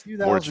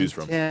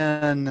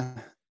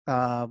 2010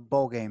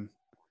 bowl game,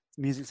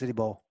 Music City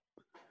Bowl.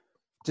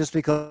 Just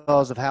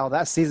because of how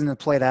that season had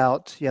played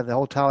out. You have the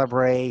whole Tyler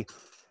Bray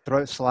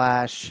throat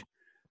slash.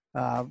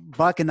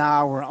 Buck and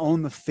I were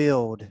on the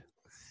field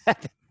at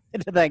the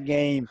end of that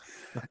game,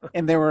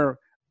 and there were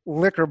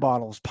liquor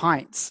bottles,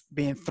 pints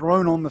being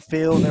thrown on the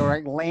field. They were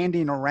like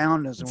landing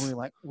around us, and we were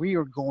like, we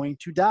are going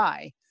to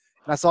die.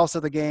 And that's also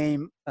the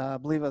game, I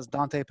believe it was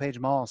Dante Page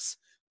Moss,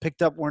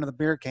 picked up one of the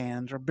beer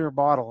cans or beer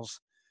bottles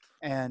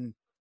and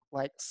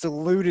like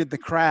saluted the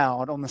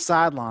crowd on the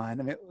sideline.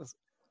 And it was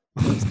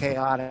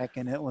chaotic,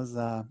 and it was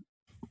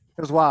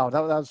wild.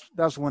 That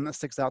was one that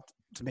sticks out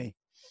to me.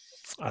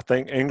 I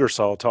think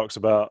Ingersoll talks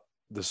about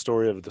the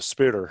story of the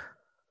spitter.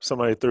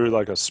 Somebody threw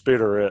like a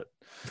spitter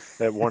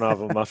at one of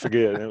them, I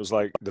forget, and it was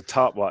like the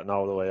top wasn't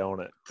all the way on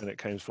it, and it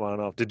came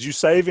flying off. Did you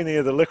save any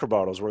of the liquor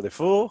bottles? Were they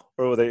full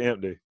or were they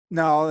empty?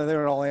 No, they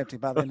were all empty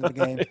by the end of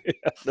the game.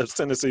 Yeah, those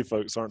Tennessee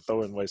folks aren't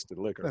throwing wasted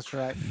liquor. That's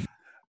right.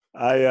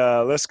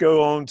 Let's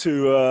go on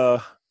to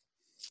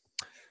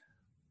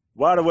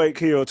Wide Awake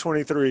Heel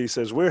 23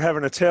 says, we're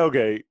having a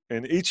tailgate,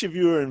 and each of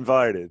you are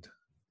invited.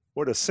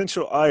 What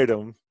essential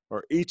item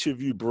are each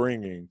of you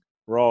bringing?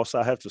 Ross,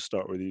 I have to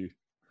start with you.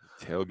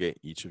 Tailgate,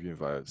 each of you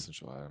invited,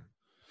 essential item.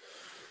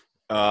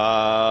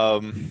 A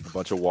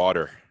bunch of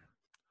water.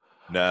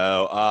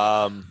 No.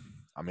 I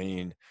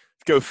mean,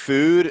 go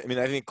food. I mean,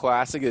 I think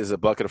classic is a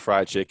bucket of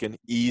fried chicken.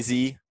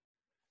 Easy.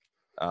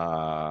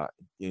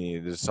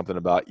 There's something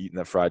about eating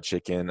that fried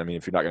chicken. I mean,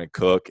 if you're not going to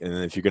cook, and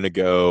then if you're going to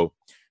go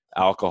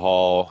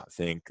alcohol, I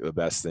think the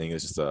best thing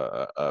is just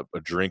a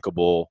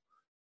drinkable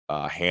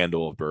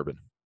handle of bourbon.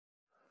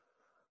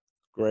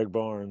 Greg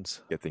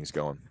Barnes. Get things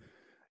going.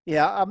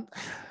 Yeah,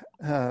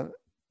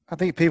 I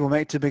think people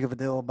make too big of a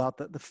deal about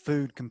the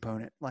food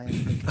component. Like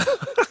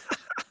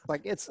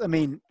it's, I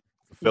mean,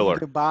 filler.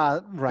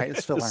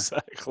 It's filler.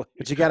 Exactly.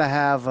 But you got to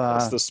have.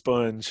 That's the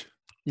sponge.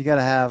 You got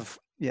to have,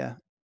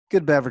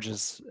 good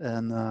beverages,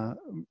 and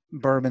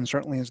bourbon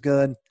certainly is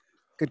good.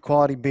 Good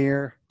quality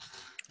beer.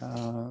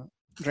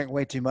 Drink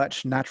way too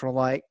much Natural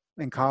Light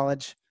in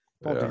college.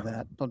 Don't do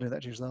that. Don't do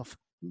that to yourself.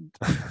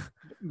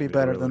 Be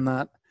better than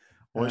that.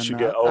 Once you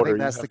And get I older, think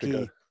you that's have the to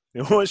key.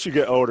 go. Once you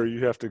get older,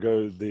 you have to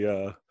go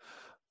the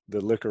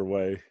liquor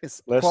way.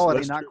 It's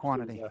quality, not trips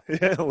quantity.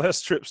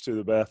 less trips to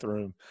the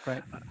bathroom.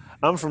 Right.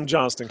 I'm from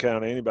Johnston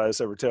County. Anybody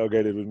that's ever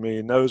tailgated with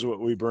me knows what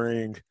we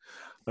bring.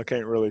 I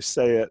can't really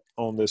say it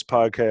on this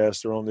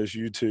podcast or on this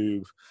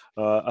YouTube.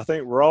 I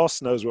think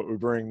Ross knows what we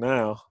bring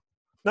now.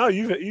 No,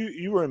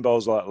 you were in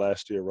Bowls a lot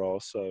last year,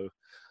 Ross. So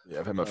Yeah,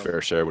 I've had my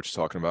fair share of what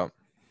you're talking about.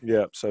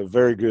 yeah, so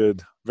very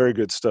good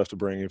stuff to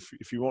bring.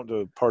 If you want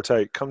to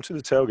partake, come to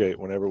the tailgate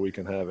whenever we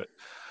can have it.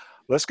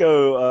 Let's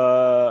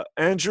go,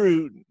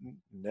 Andrew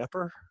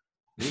Nepper.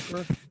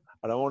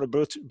 I don't want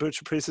to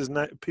butcher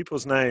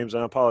people's names.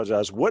 I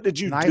apologize. What did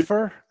you do?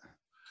 Knifer,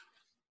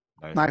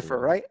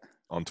 right?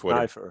 On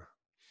Twitter.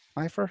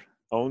 Knifer?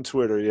 On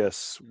Twitter,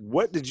 yes.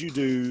 What did you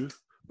do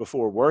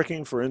before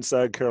working for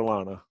Inside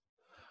Carolina?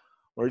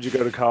 Where'd you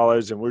go to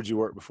college and where'd you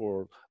work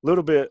before? A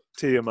little bit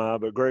TMI,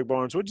 but Greg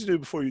Barnes, what'd you do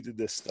before you did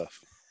this stuff?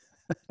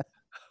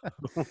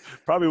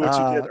 Probably what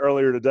you did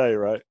earlier today,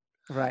 right?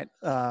 Right.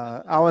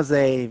 I was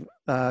a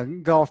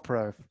golf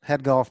pro,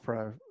 head golf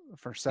pro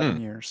for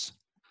 7 years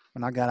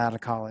when I got out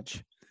of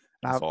college.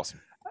 That's awesome.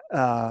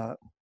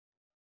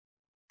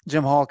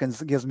 Jim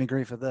Hawkins gives me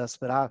grief for this,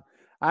 but I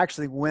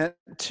actually went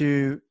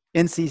to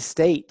NC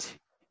State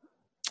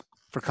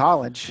for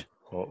college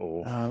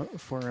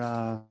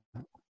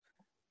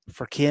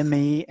for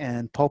chemie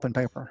and pulp and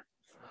paper.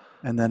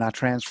 And then I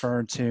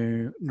transferred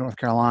to North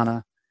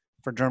Carolina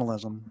for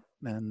journalism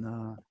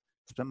and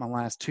spent my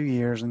last 2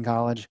 years in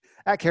college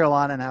at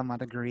Carolina and have my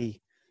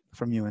degree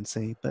from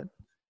UNC. But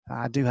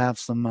I do have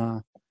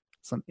some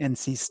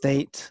NC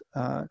State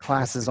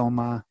classes on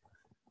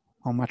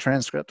my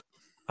transcript.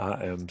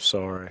 I am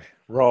sorry.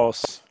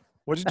 Ross,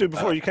 what did you do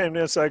before you came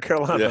to Inside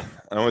Carolina? Yeah,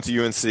 I went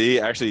to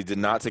UNC. Actually did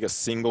not take a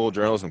single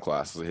journalism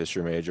class as a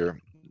history major.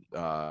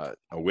 I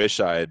wish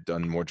I had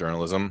done more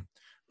journalism.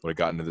 Would have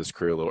gotten into this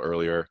career a little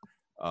earlier.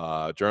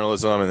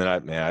 Journalism, and then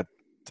I've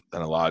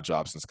done a lot of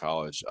jobs since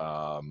college.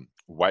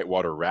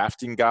 Whitewater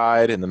rafting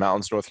guide in the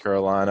mountains, North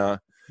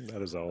Carolina.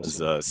 That is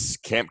awesome. I was a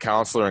camp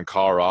counselor in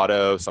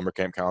Colorado, summer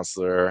camp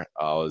counselor.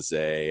 I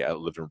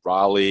lived in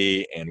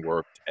Raleigh and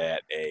worked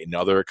at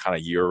another kind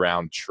of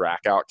year-round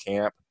track out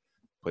camp.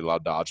 Played a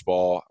lot of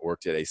dodgeball.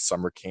 Worked at a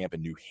summer camp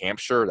in New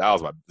Hampshire. That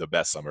was the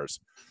best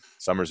summers.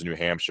 Summers in New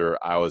Hampshire.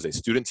 I was a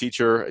student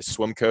teacher, a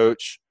swim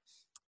coach,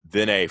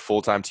 then a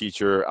full-time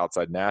teacher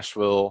outside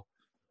Nashville.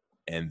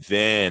 And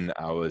then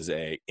I was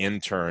a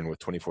intern with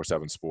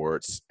 24/7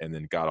 Sports, and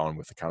then got on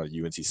with the kind of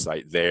UNC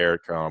site there,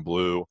 Carolina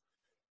Blue,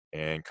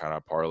 and kind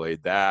of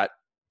parlayed that,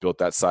 built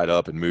that site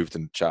up, and moved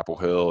to Chapel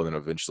Hill. And then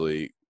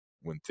eventually,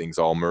 when things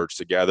all merged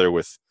together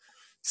with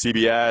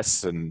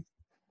CBS and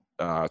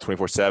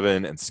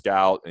 24/7 and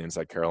Scout and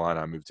Inside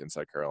Carolina, I moved to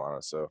Inside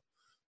Carolina. So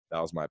that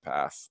was my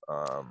path.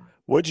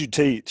 What'd you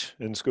teach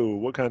in school?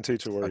 What kind of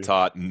teacher were you? I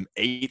taught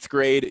 8th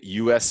grade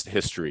U.S.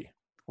 history.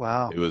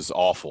 Wow. It was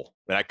awful.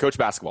 And I coached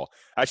basketball.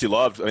 I actually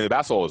the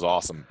basketball was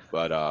awesome,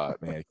 but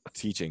man,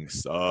 teaching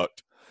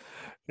sucked.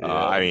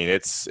 Yeah.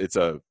 It's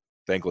a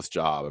thankless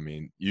job. I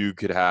mean, you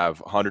could have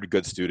 100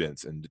 good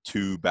students and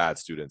 2 bad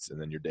students,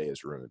 and then your day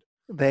is ruined.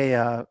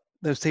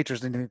 Those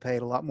teachers need to be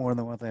paid a lot more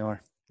than what they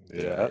are.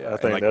 Yeah. I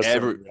think that's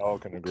something we all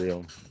can agree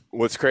on.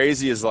 What's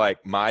crazy is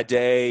my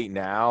day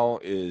now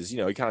is,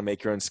 you kind of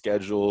make your own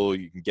schedule.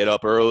 You can get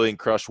up early and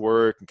crush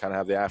work and kind of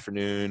have the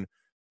afternoon.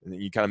 And then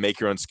you kind of make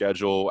your own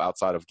schedule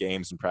outside of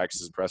games and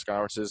practices and press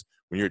conferences.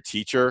 When you're a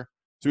teacher,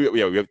 we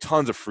have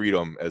tons of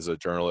freedom as a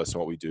journalist and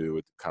what we do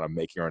with kind of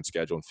making our own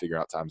schedule and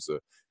figuring out times to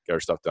get our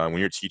stuff done.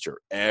 When you're a teacher,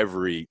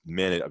 every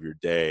minute of your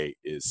day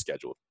is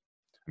scheduled.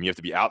 I mean, you have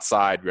to be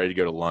outside, ready to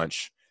go to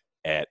lunch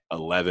at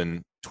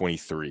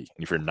 11:23. And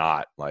if you're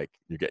not,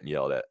 you're getting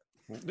yelled at.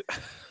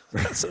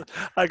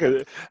 I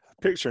could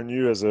picturing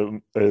you as that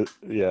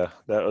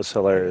was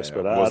hilarious.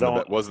 Yeah,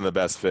 but wasn't the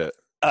best fit.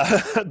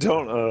 I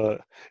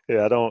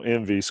don't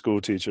envy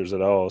school teachers at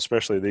all,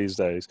 especially these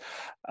days.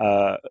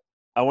 I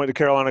went to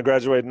Carolina,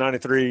 graduated in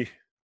 '93,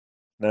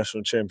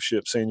 national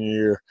championship senior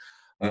year.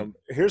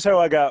 Here's how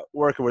I got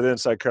working with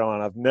Inside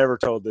Carolina. I've never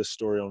told this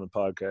story on the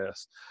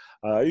podcast.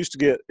 I used to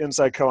get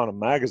Inside Carolina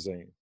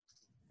magazine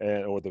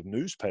or the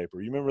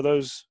newspaper. You remember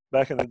those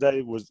back in the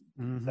day?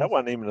 That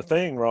wasn't even a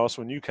thing, Ross,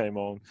 when you came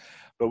on.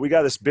 But we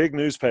got this big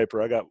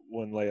newspaper. I got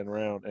one laying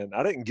around, and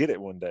I didn't get it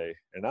one day,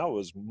 and I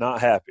was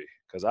not happy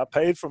because I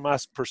paid for my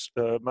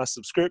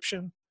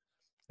subscription,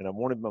 and I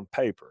wanted my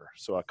paper.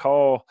 So I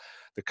call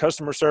the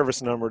customer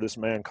service number. This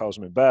man calls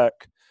me back.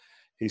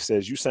 He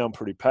says, "You sound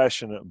pretty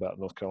passionate about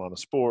North Carolina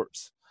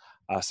sports."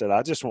 I said,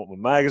 "I just want my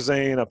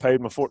magazine. I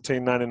paid my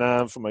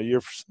 $14.99 for my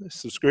year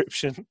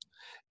subscription."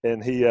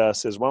 And he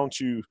says, "Why don't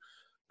you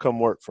come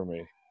work for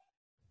me?"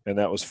 And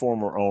that was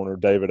former owner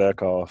David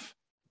Eckhoff.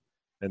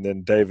 And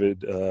then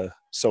David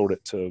sold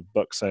it to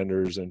Buck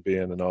Sanders and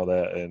Ben and all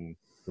that. And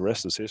the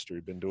rest is history.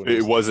 Been doing it.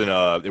 It wasn't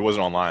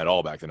online at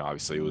all back then,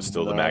 obviously. It was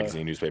still the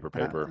magazine, newspaper,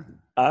 paper.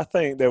 I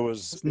think there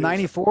was –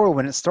 94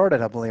 when it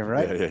started, I believe,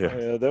 right?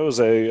 Yeah. There was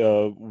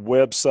a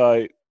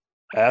website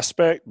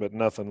aspect, but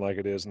nothing like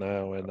it is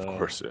now. And of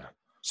course, yeah.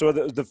 So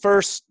the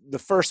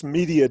first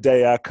media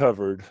day I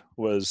covered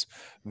was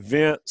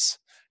Vince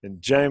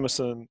and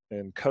Jameson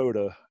and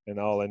Coda and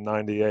all in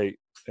 '98,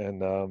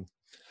 and I'll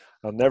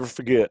never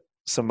forget.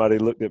 Somebody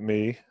looked at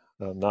me.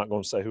 I'm not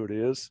going to say who it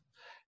is,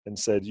 and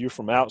said, "You're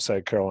from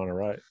outside Carolina,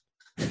 right?"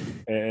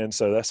 And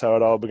so that's how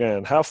it all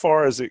began. How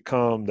far has it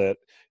come that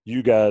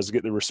you guys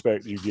get the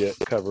respect you get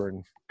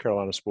covering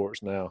Carolina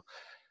sports now?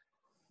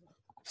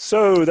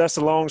 So that's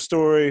a long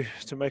story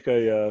to make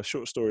a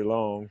short story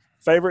long.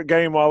 Favorite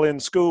game while in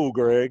school,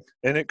 Greg,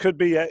 and it could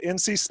be at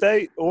NC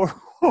State or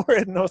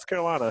in North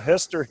Carolina.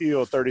 Hester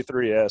Hill,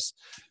 33S.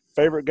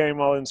 Favorite game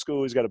while in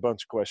school. He's got a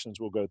bunch of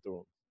questions. We'll go through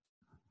them.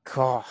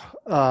 Cool.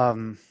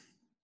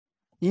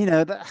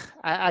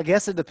 I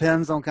guess it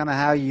depends on kind of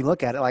how you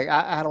look at it. Like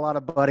I had a lot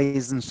of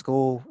buddies in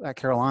school at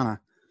Carolina,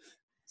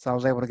 so I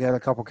was able to go to a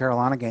couple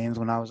Carolina games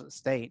when I was at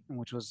State,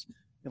 which was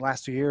the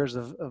last 2 years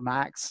of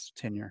Mac's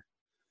tenure.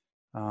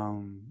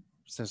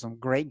 So some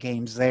great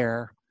games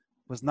there.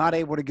 Was not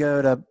able to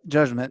go to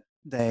Judgment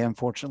Day,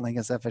 unfortunately,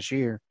 against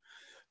FSU.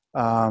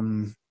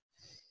 And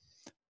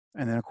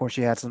then, of course,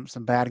 you had some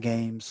bad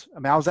games. I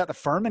mean, I was at the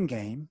Furman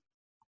game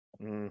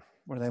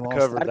where they lost.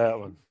 Covered that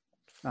one.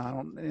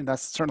 And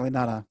that's certainly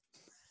not a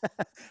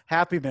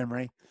happy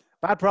memory.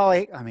 But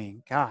probably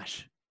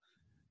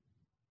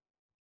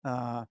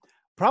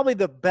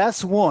the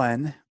best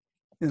one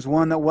is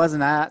one that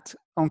wasn't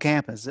on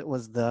campus. It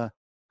was the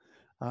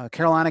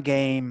Carolina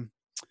game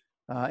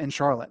in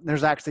Charlotte.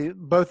 There's actually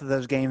both of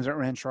those games that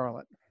were in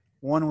Charlotte.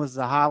 One was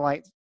the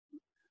highlight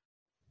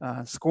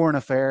scoring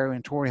affair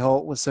when Torrey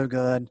Holt was so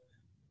good.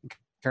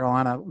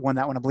 Carolina won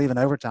that one, I believe, in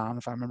overtime,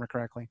 if I remember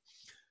correctly.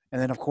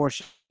 And then, of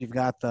course, you've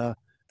got the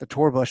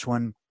Torbush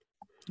one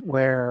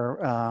where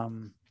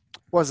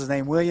what was his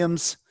name?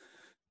 Williams,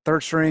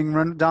 third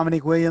string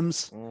Dominique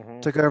Williams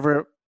took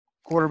over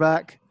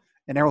quarterback,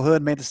 and Errol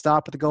Hood made the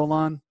stop at the goal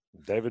line.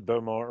 David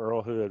Beaumont,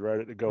 Earl Hood, right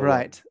at the goal line.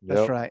 Right,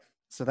 that's right.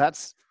 So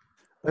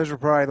those were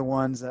probably the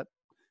ones that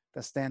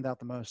stand out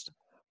the most.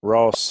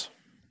 Ross.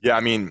 Yeah,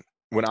 I mean,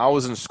 when I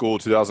was in school,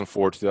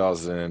 2004,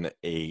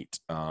 2008,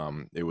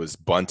 it was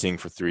Bunting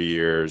for 3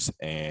 years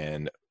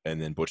and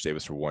then Butch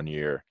Davis for 1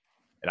 year.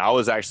 And I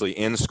was actually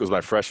in school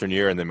my freshman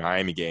year in the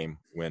Miami game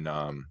when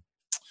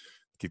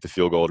kicked the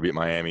field goal to beat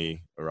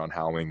Miami around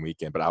Halloween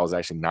weekend. But I was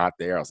actually not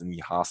there. I was in the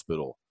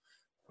hospital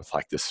with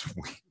like this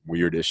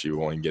weird issue we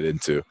won't get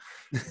into.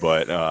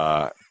 But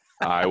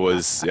I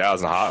was in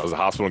a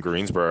hospital in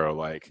Greensboro,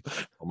 like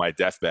on my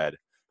deathbed.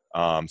 So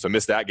I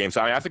missed that game.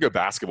 So I have to go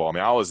basketball. I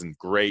mean, I was in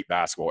great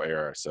basketball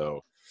era.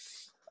 So,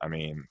 I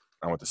mean,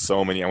 I went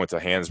to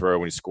Hansborough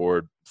when he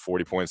scored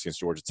 40 points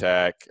against Georgia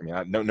Tech. I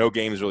mean, no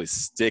games really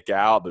stick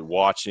out, but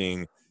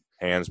watching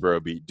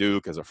Hansborough beat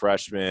Duke as a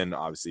freshman,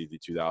 obviously the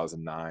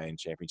 2009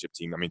 championship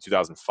team. I mean,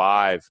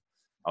 2005,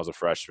 I was a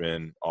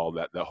freshman, all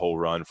that whole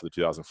run for the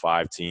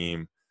 2005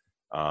 team.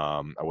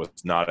 I was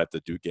not at the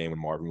Duke game when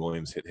Marvin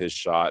Williams hit his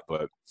shot,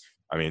 but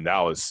I mean, that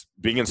was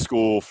being in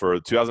school for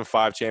the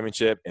 2005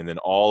 championship and then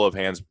all of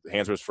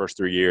Hansborough's first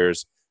 3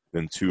 years,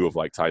 then 2 of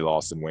like Ty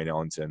Lawson, Wayne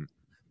Ellington.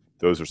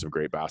 Those were some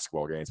great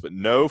basketball games, but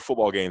no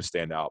football games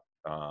stand out.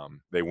 I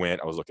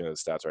was looking at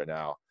the stats right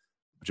now.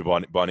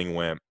 Bunning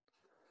went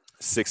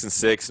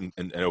 6-6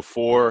 in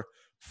 04,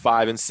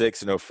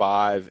 5-6 in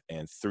 05,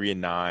 and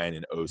 3-9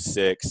 in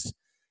 06.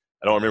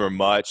 I don't remember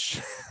much.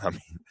 I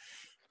mean,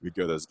 we'd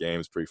go to those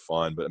games, pretty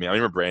fun. But I mean, I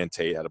remember Brandon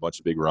Tate had a bunch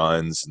of big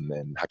runs, and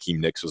then Hakeem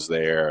Nicks was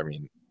there. I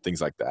mean,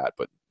 things like that.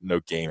 But no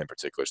game in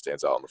particular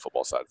stands out on the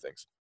football side of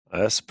things.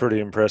 That's a pretty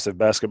impressive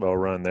basketball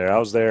run there. I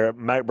was there at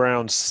Mac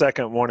Brown's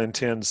second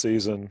 1-10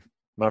 season,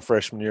 my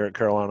freshman year at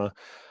Carolina.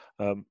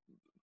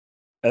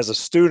 As a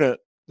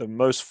student, the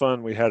most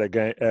fun we had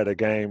at a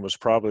game was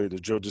probably the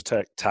Georgia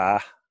Tech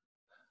tie,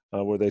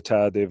 where they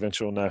tied the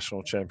eventual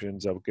national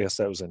champions. I guess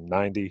that was in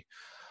 '90.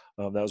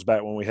 That was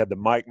back when we had the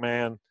mic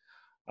man.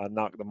 I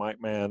knocked the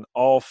mic man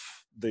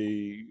off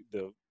the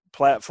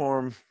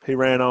platform he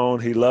ran on.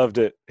 He loved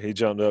it. He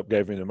jumped up,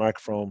 gave me the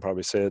microphone,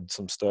 probably said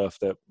some stuff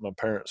that my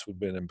parents would have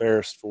been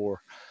embarrassed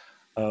for.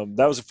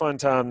 That was a fun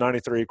time.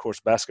 '93, of course,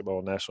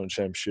 basketball national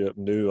championship.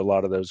 Knew a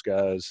lot of those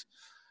guys.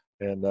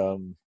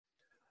 And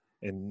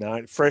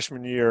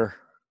freshman year,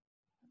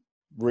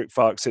 Rick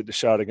Fox hit the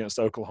shot against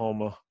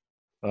Oklahoma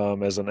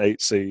as an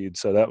 8 seed.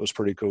 So that was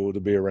pretty cool to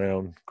be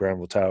around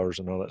Granville Towers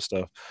and all that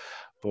stuff.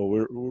 But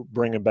we're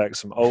bringing back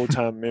some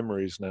old-time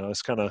memories now.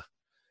 It's kind of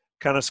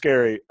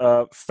scary.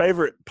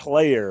 Favorite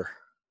player?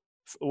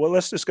 Well,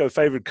 let's just go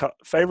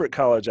favorite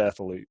college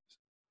athlete,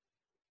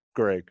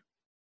 Greg,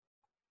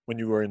 when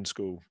you were in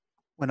school.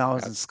 When I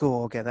was in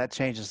school, okay, that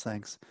changes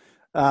things.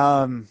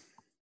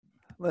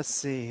 Let's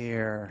see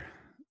here.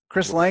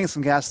 Chris Lang's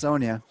from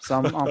Gastonia, so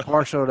I'm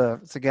partial to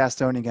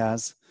Gastonia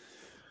guys,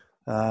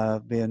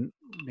 being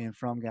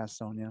from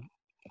Gastonia.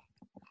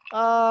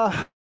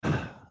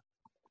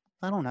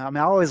 I don't know. I mean,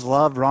 I always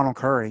loved Ronald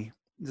Curry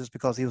just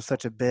because he was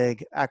such a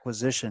big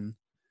acquisition.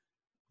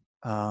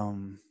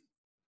 But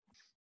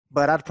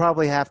I'd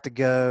probably have to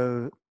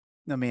go.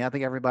 I mean, I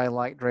think everybody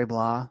liked Dre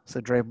Bly,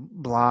 so Dre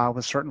Bly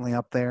was certainly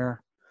up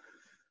there.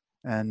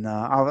 And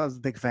I was a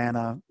big fan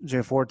of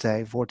Joe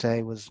Forte.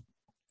 Forte was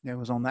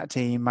on that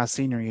team my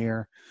senior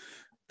year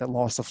that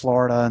lost to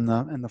Florida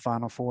in the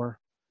Final Four.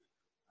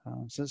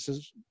 So this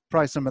is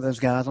probably some of those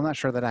guys. I'm not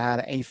sure that I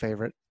had a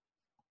favorite.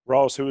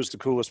 Ross, who was the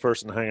coolest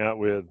person to hang out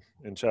with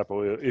in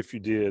Chapel Hill, if you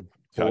did?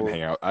 I didn't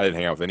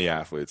hang out with any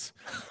athletes.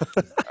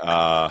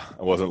 I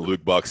wasn't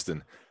Luke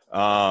Buxton.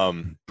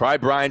 Probably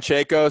Brian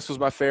Chakos was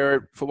my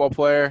favorite football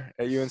player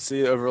at UNC.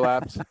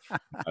 Overlapped.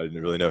 I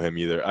didn't really know him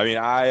either. I mean,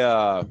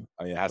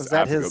 Was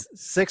that his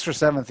 6th or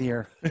 7th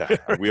year? Yeah,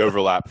 we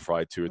overlapped for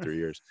probably 2 or 3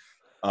 years.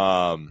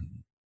 I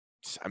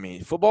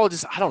mean, football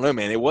I don't know,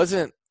 man.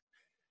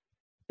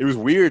 It was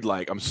weird.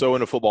 Like, I'm so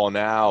into football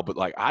now, but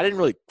like, I didn't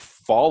really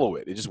follow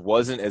it. It just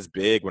wasn't as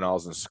big when I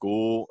was in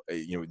school.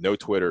 No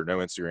Twitter, no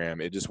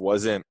Instagram. It just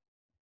wasn't.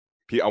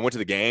 I went to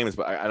the games,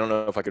 but I don't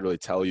know if I could really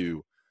tell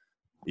you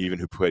even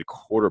who played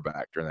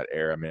quarterback during that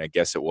era. I mean, I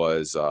guess it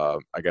was.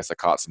 I guess I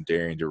caught some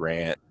Darian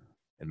Durant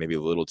and maybe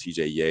a little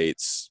T.J.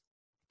 Yates.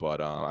 But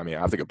I mean,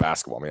 I think of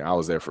basketball. I mean, I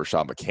was there for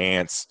Sean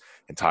McCants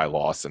and Ty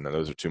Lawson, and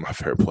those are two of my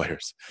favorite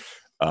players.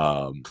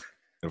 And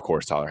of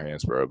course, Tyler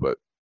Hansborough. But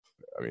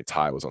I mean,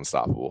 Ty was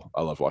unstoppable.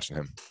 I loved watching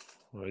him.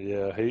 Well,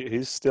 yeah,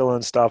 he's still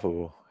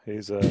unstoppable.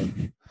 He's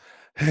he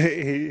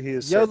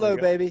is YOLO,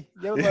 baby,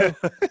 YOLO. Yeah.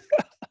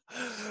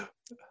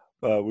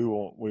 We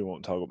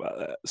won't talk about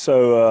that.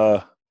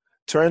 So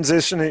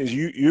transitioning,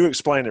 you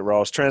explained it,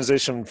 Ross.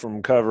 Transition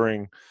from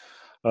covering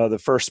the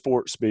first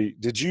sports beat.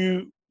 Did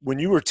you, when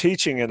you were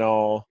teaching and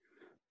all,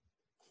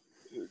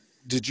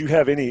 did you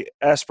have any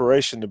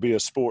aspiration to be a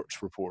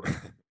sports reporter?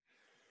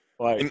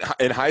 Like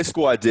in high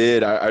school, I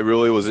did. I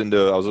really was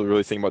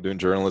really thinking about doing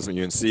journalism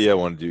at UNC. I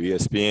wanted to do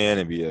ESPN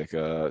and be like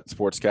a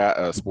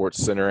sports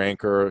center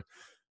anchor.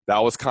 That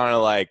was kind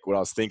of like what I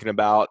was thinking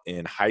about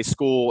in high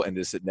school, and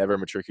just had never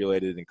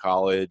matriculated in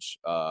college.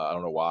 I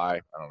don't know why.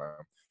 I don't know.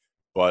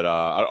 But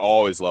I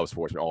always loved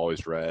sports. I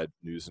always read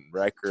News and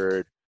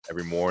Record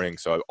every morning.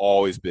 So I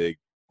was big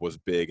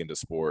into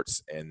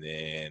sports. And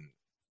then,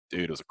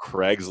 dude, it was a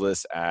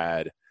Craigslist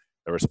ad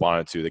I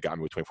responded to that got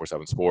me with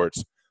 24/7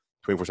 Sports.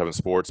 24/7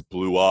 Sports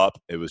blew up.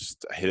 It was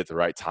just hit at the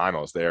right time.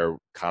 I was there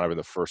kind of in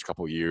the first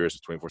couple of years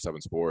of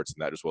 24/7 Sports,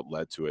 and that is what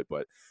led to it.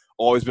 But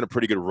always been a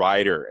pretty good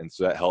writer, and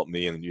so that helped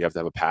me. And you have to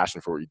have a passion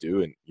for what you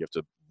do, and you have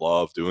to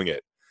love doing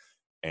it.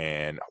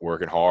 And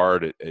working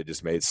hard, it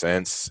just made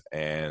sense,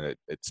 and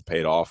it's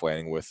paid off.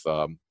 Landing with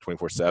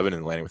 24/7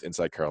 and landing with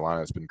Inside Carolina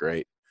has been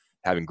great.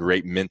 Having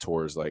great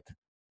mentors like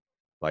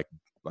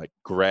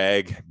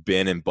Greg,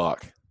 Ben, and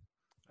Buck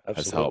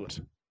has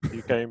helped.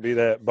 You can't be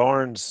that.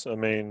 Barnes, I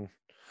mean,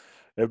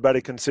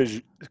 everybody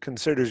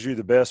considers you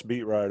the best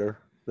beat writer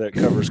that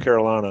covers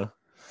Carolina.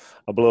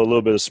 I'll blow a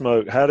little bit of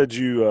smoke. How did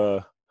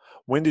you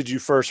when did you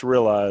first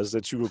realize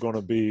that you were going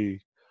to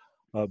be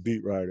a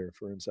beat writer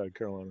for Inside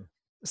Carolina?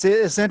 See,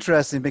 it's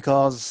interesting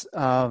because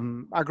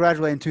I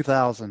graduated in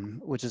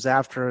 2000, which is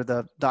after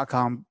the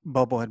 .com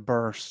bubble had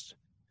burst.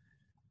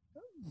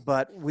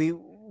 But we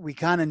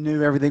kind of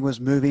knew everything was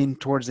moving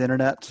towards the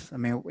internet. I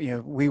mean,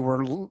 we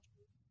were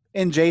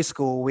in J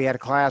school. We had a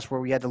class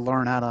where we had to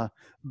learn how to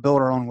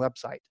build our own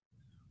website,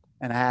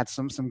 and I had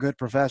some good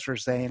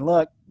professors saying,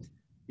 "Look,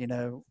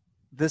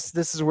 this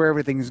is where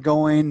everything's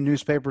going.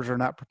 Newspapers are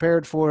not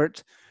prepared for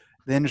it.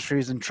 The industry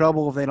is in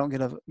trouble if they don't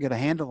get a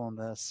handle on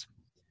this."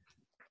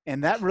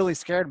 And that really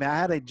scared me. I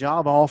had a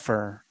job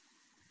offer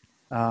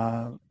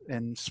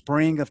in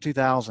spring of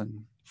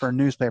 2000 for a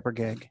newspaper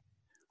gig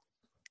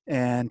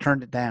and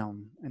turned it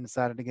down and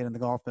decided to get in the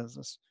golf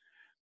business.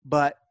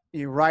 But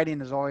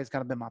writing has always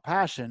kind of been my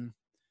passion.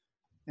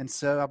 And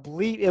so I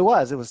believe it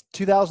was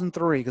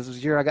 2003 because it was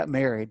the year I got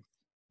married.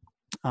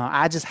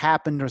 I just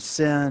happened to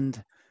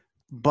send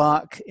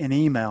Buck an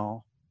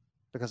email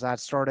because I'd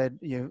started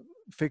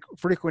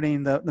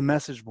frequenting the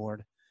message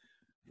board,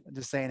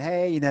 just saying,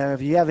 hey,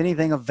 if you have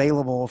anything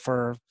available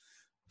for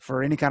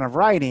any kind of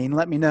writing,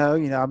 let me know.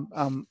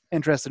 I'm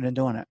interested in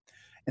doing it.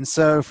 And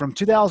so from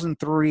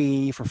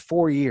 2003 for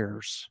 4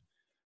 years,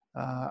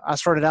 I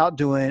started out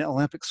doing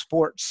Olympic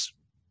sports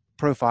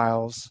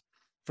profiles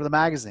for the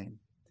magazine.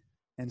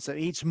 And so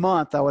each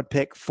month I would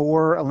pick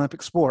 4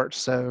 Olympic sports.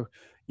 So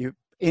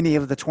any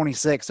of the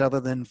 26 other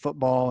than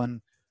football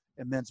and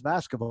men's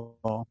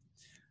basketball.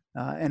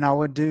 And I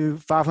would do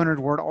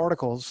 500-word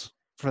articles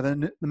for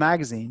the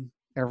magazine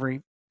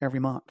every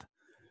month.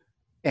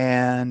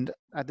 And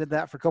I did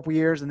that for a couple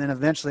years, and then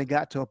eventually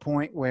got to a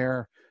point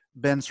where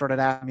Ben started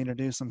asking me to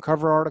do some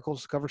cover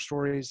articles, cover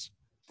stories.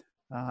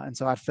 And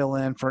so I'd fill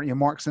in for,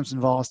 Mark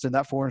Simpson-Voss did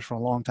that for us for a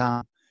long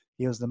time.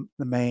 He was the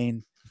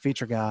main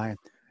feature guy.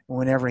 And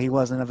whenever he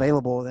wasn't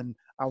available, then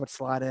I would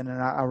slide in, and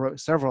I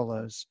wrote several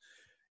of those.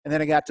 And then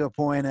it got to a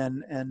point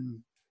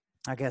in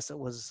I guess it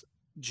was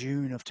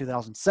June of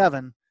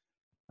 2007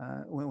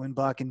 when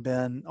Buck and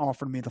Ben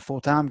offered me the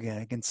full-time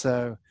gig. And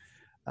so,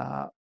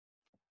 I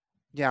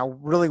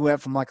really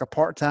went from like a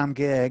part-time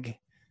gig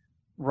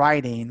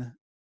writing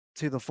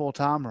to the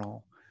full-time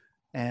role.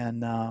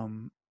 And,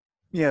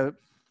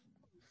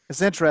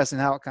 it's interesting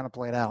how it kind of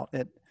played out.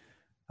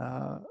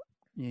 I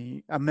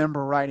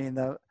remember writing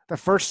the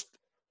first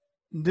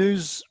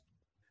news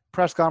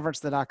press conference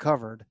that I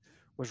covered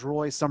was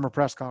Roy's summer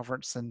press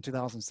conference in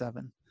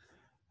 2007.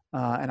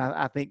 And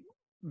I think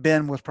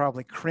Ben was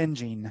probably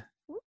cringing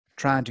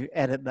trying to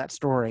edit that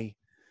story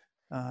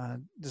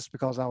just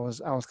because I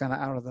was kind of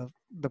out of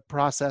the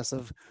process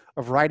of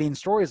writing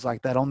stories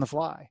like that on the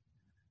fly.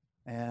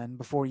 And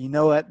before you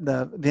know it,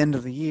 the end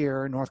of the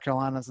year, North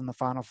Carolina's in the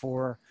Final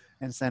Four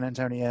in San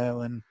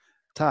Antonio, and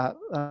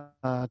Tyler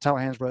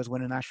Hansbrough is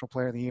winning National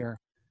Player of the Year.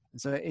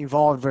 And so it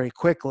evolved very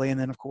quickly. And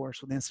then, of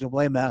course, with the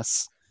NCAA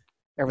mess,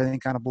 everything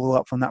kind of blew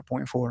up from that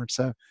point forward.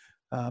 So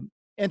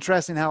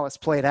interesting how it's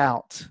played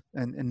out.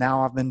 And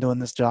now I've been doing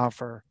this job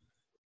for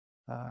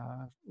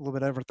a little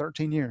bit over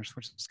 13 years,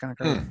 which is kind of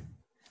crazy.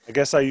 I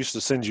guess I used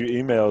to send you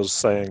emails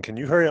saying, can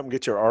you hurry up and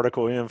get your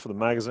article in for the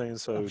magazine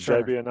so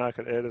Sure. JB and I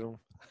could edit them?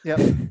 Yep,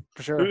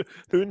 for sure.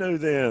 Who knew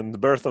then? The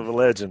birth of a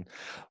legend.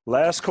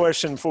 Last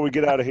question before we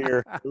get out of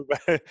here.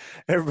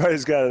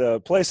 Everybody's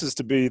got places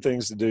to be,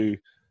 things to do.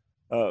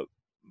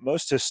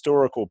 Most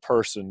historical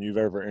person you've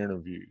ever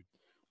interviewed.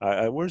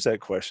 Where's that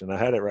question? I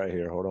had it right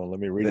here. Hold on. Let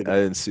me read it. I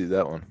didn't see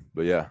that one,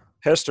 but yeah.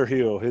 Hester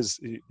Hill.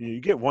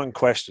 You get one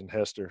question,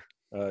 Hester.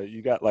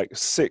 You got like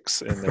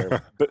 6 in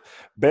there. But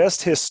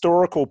best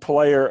historical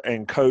player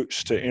and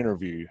coach to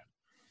interview.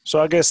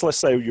 So I guess let's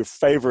say your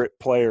favorite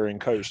player and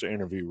coach to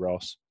interview,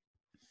 Ross.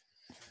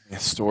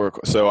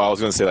 Historical. So I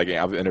was going to say, like,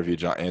 I've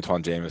interviewed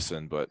Antoine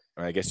Jameson, but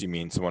I guess you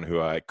mean someone who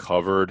I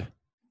covered.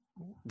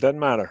 Doesn't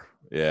matter.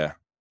 Yeah.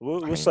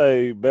 We'll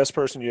say best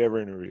person you ever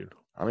interviewed.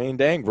 I mean,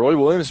 dang, Roy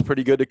Williams is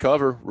pretty good to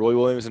cover. Roy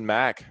Williams and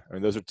Mac. I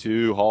mean, those are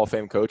 2 Hall of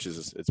Fame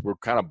coaches. We're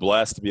kind of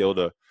blessed to be able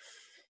to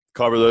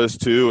cover those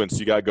 2, and so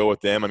you got to go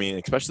with them. I mean,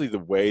 especially the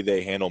way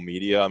they handle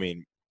media. I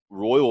mean,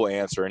 Roy will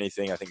answer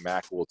anything. I think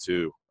Mac will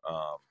too,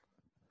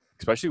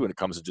 especially when it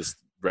comes to just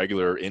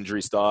regular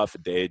injury stuff,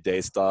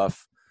 day-to-day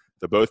stuff.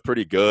 They're both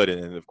pretty good,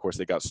 and of course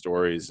they got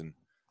stories. And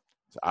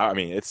I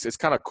mean, it's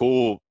kind of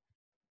cool.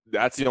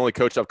 That's the only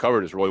coach I've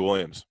covered is Roy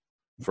Williams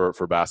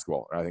for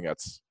basketball, and I think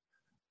that's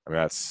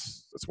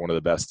one of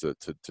the best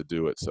to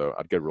do it. So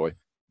I'd get Roy.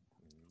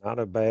 Not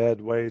a bad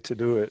way to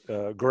do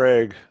it.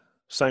 Greg,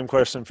 same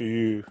question for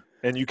you,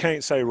 and you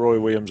can't say Roy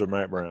Williams or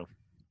Matt Brown.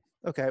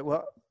 Okay,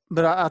 well,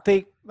 but I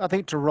think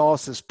to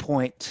Ross's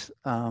point,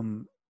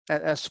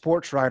 as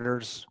sports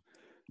writers,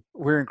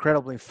 we're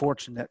incredibly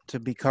fortunate to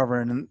be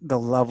covering the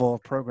level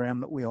of program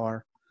that we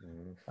are,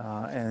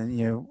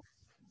 and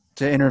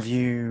to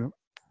interview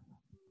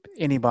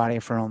anybody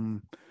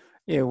from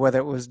whether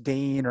it was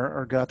Dean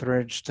or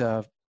Guthridge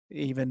to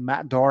even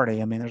Matt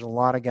Doherty. I mean, there's a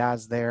lot of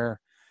guys there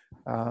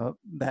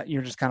that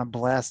you're just kind of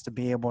blessed to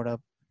be able to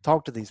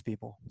talk to these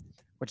people,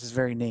 which is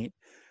very neat.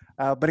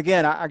 But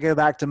again, I go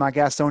back to my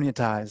Gastonia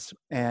ties,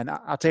 and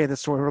I'll tell you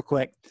this story real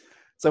quick.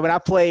 So when I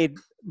played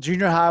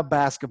junior high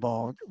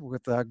basketball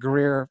with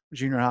Greer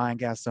Junior High in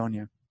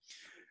Gastonia,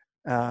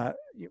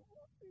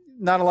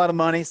 not a lot of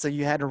money, so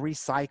you had to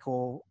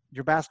recycle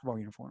your basketball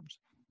uniforms.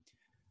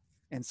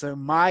 And so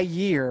my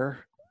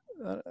year,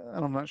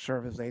 I'm not sure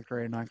if it was 8th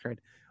grade or 9th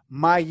grade,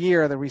 my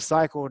year, the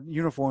recycled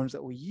uniforms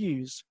that we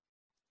used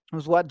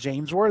was what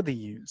James Worthy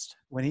used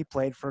when he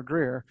played for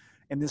Greer.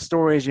 And this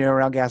story is,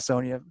 around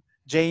Gastonia,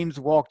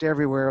 James walked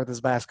everywhere with his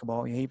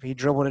basketball. He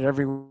dribbled it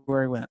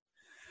everywhere he went.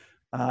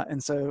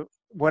 And so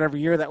whatever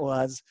year that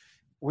was,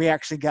 we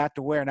actually got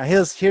to wear. Now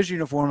his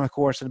uniform, of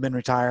course, had been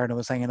retired and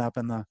was hanging up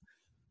in the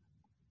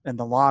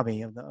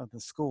lobby of the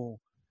school.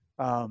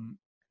 But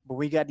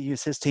we got to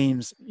use his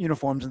team's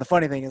uniforms. And the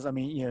funny thing is, I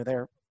mean,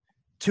 they're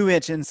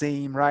 2-inch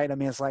inseam, right? I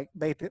mean, it's like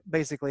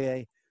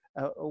basically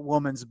a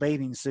woman's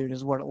bathing suit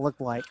is what it looked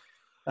like.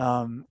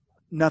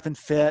 Nothing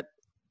fit.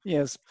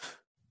 It's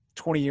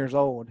 20 years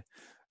old.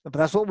 But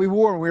that's what we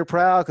wore, and we were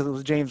proud because it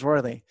was James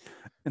Worthy.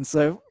 And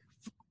so,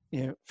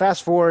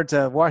 fast forward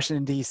to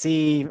Washington,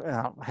 D.C.,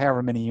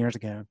 however many years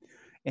ago,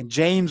 and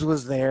James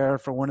was there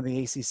for one of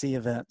the ACC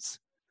events.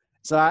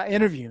 So I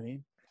interviewed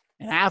him,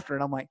 and after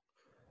it, I'm like,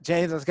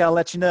 James, I just got to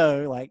let you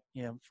know,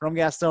 from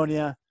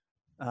Gastonia,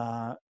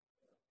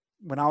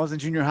 when I was in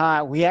junior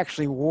high, we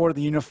actually wore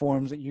the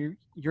uniforms that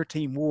your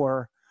team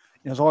wore.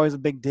 It was always a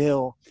big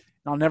deal.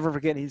 And I'll never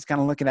forget, he's kind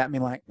of looking at me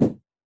like, all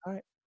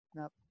right,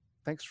 no,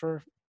 thanks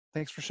for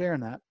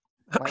sharing that.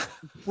 Like,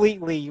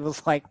 completely, he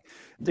was like,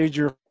 dude,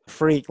 you're a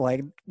freak.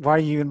 Like, why are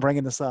you even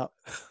bringing this up?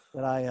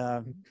 But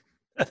I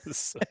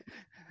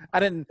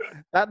didn't,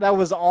 that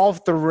was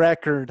off the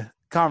record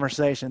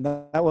conversation.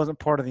 That wasn't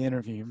part of the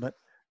interview, but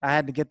I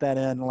had to get that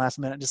in the last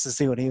minute just to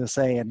see what he was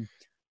saying.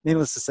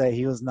 Needless to say,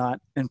 he was not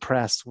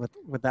impressed with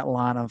that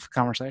line of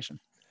conversation.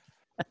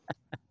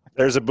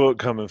 There's a book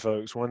coming,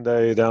 folks. One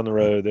day down the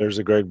road, there's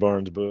a Greg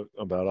Barnes book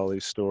about all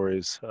these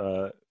stories.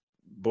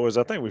 Boys,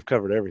 I think we've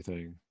covered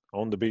everything.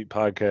 On the Beat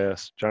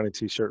podcast, Johnny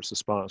T-Shirt's the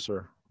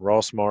sponsor.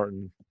 Ross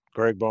Martin,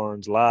 Greg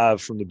Barnes,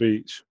 live from the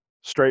beach,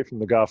 straight from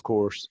the golf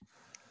course.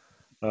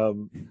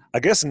 I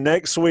guess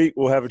next week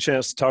we'll have a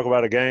chance to talk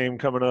about a game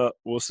coming up.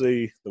 We'll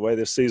see the way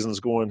this season's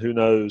going. Who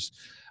knows?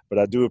 But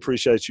I do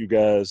appreciate you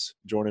guys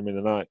joining me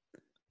tonight.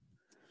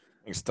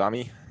 Thanks,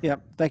 Tommy.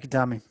 Yep. Thank you,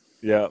 Tommy.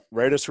 Yeah.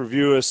 Rate us,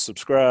 review us,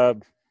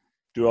 subscribe.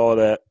 do all of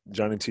that.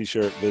 Johnny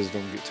T-shirt, visit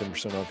them, get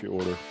 10% off your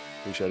order.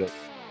 Appreciate it.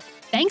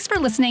 Thanks for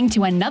listening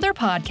to another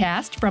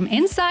podcast from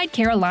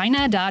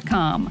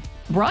InsideCarolina.com.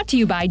 Brought to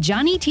you by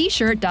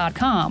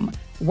JohnnyT-shirt.com.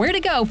 Where to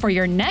go for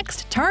your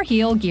next Tar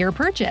Heel gear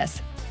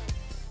purchase.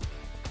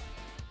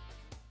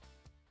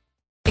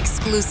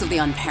 Exclusively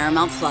on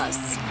Paramount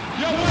Plus.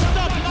 Yo, what's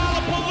up,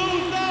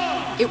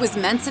 Lollapalooza? It was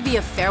meant to be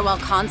a farewell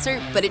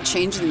concert, but it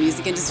changed the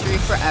music industry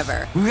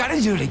forever. We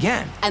gotta do it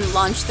again. And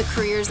launched the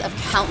careers of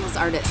countless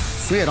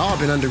artists. We had all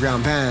been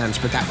underground bands,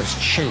 but that was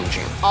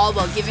changing. All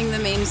while giving the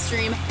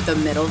mainstream the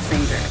middle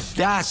finger.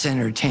 That's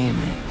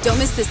entertainment. Don't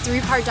miss this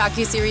 3-part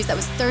docuseries that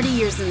was 30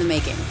 years in the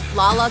making.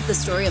 Lala, the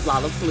story of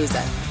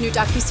Lollapalooza. New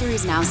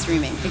docuseries now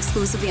streaming,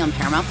 exclusively on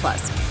Paramount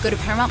Plus. Go to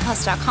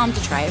ParamountPlus.com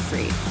to try it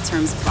free.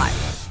 Terms apply.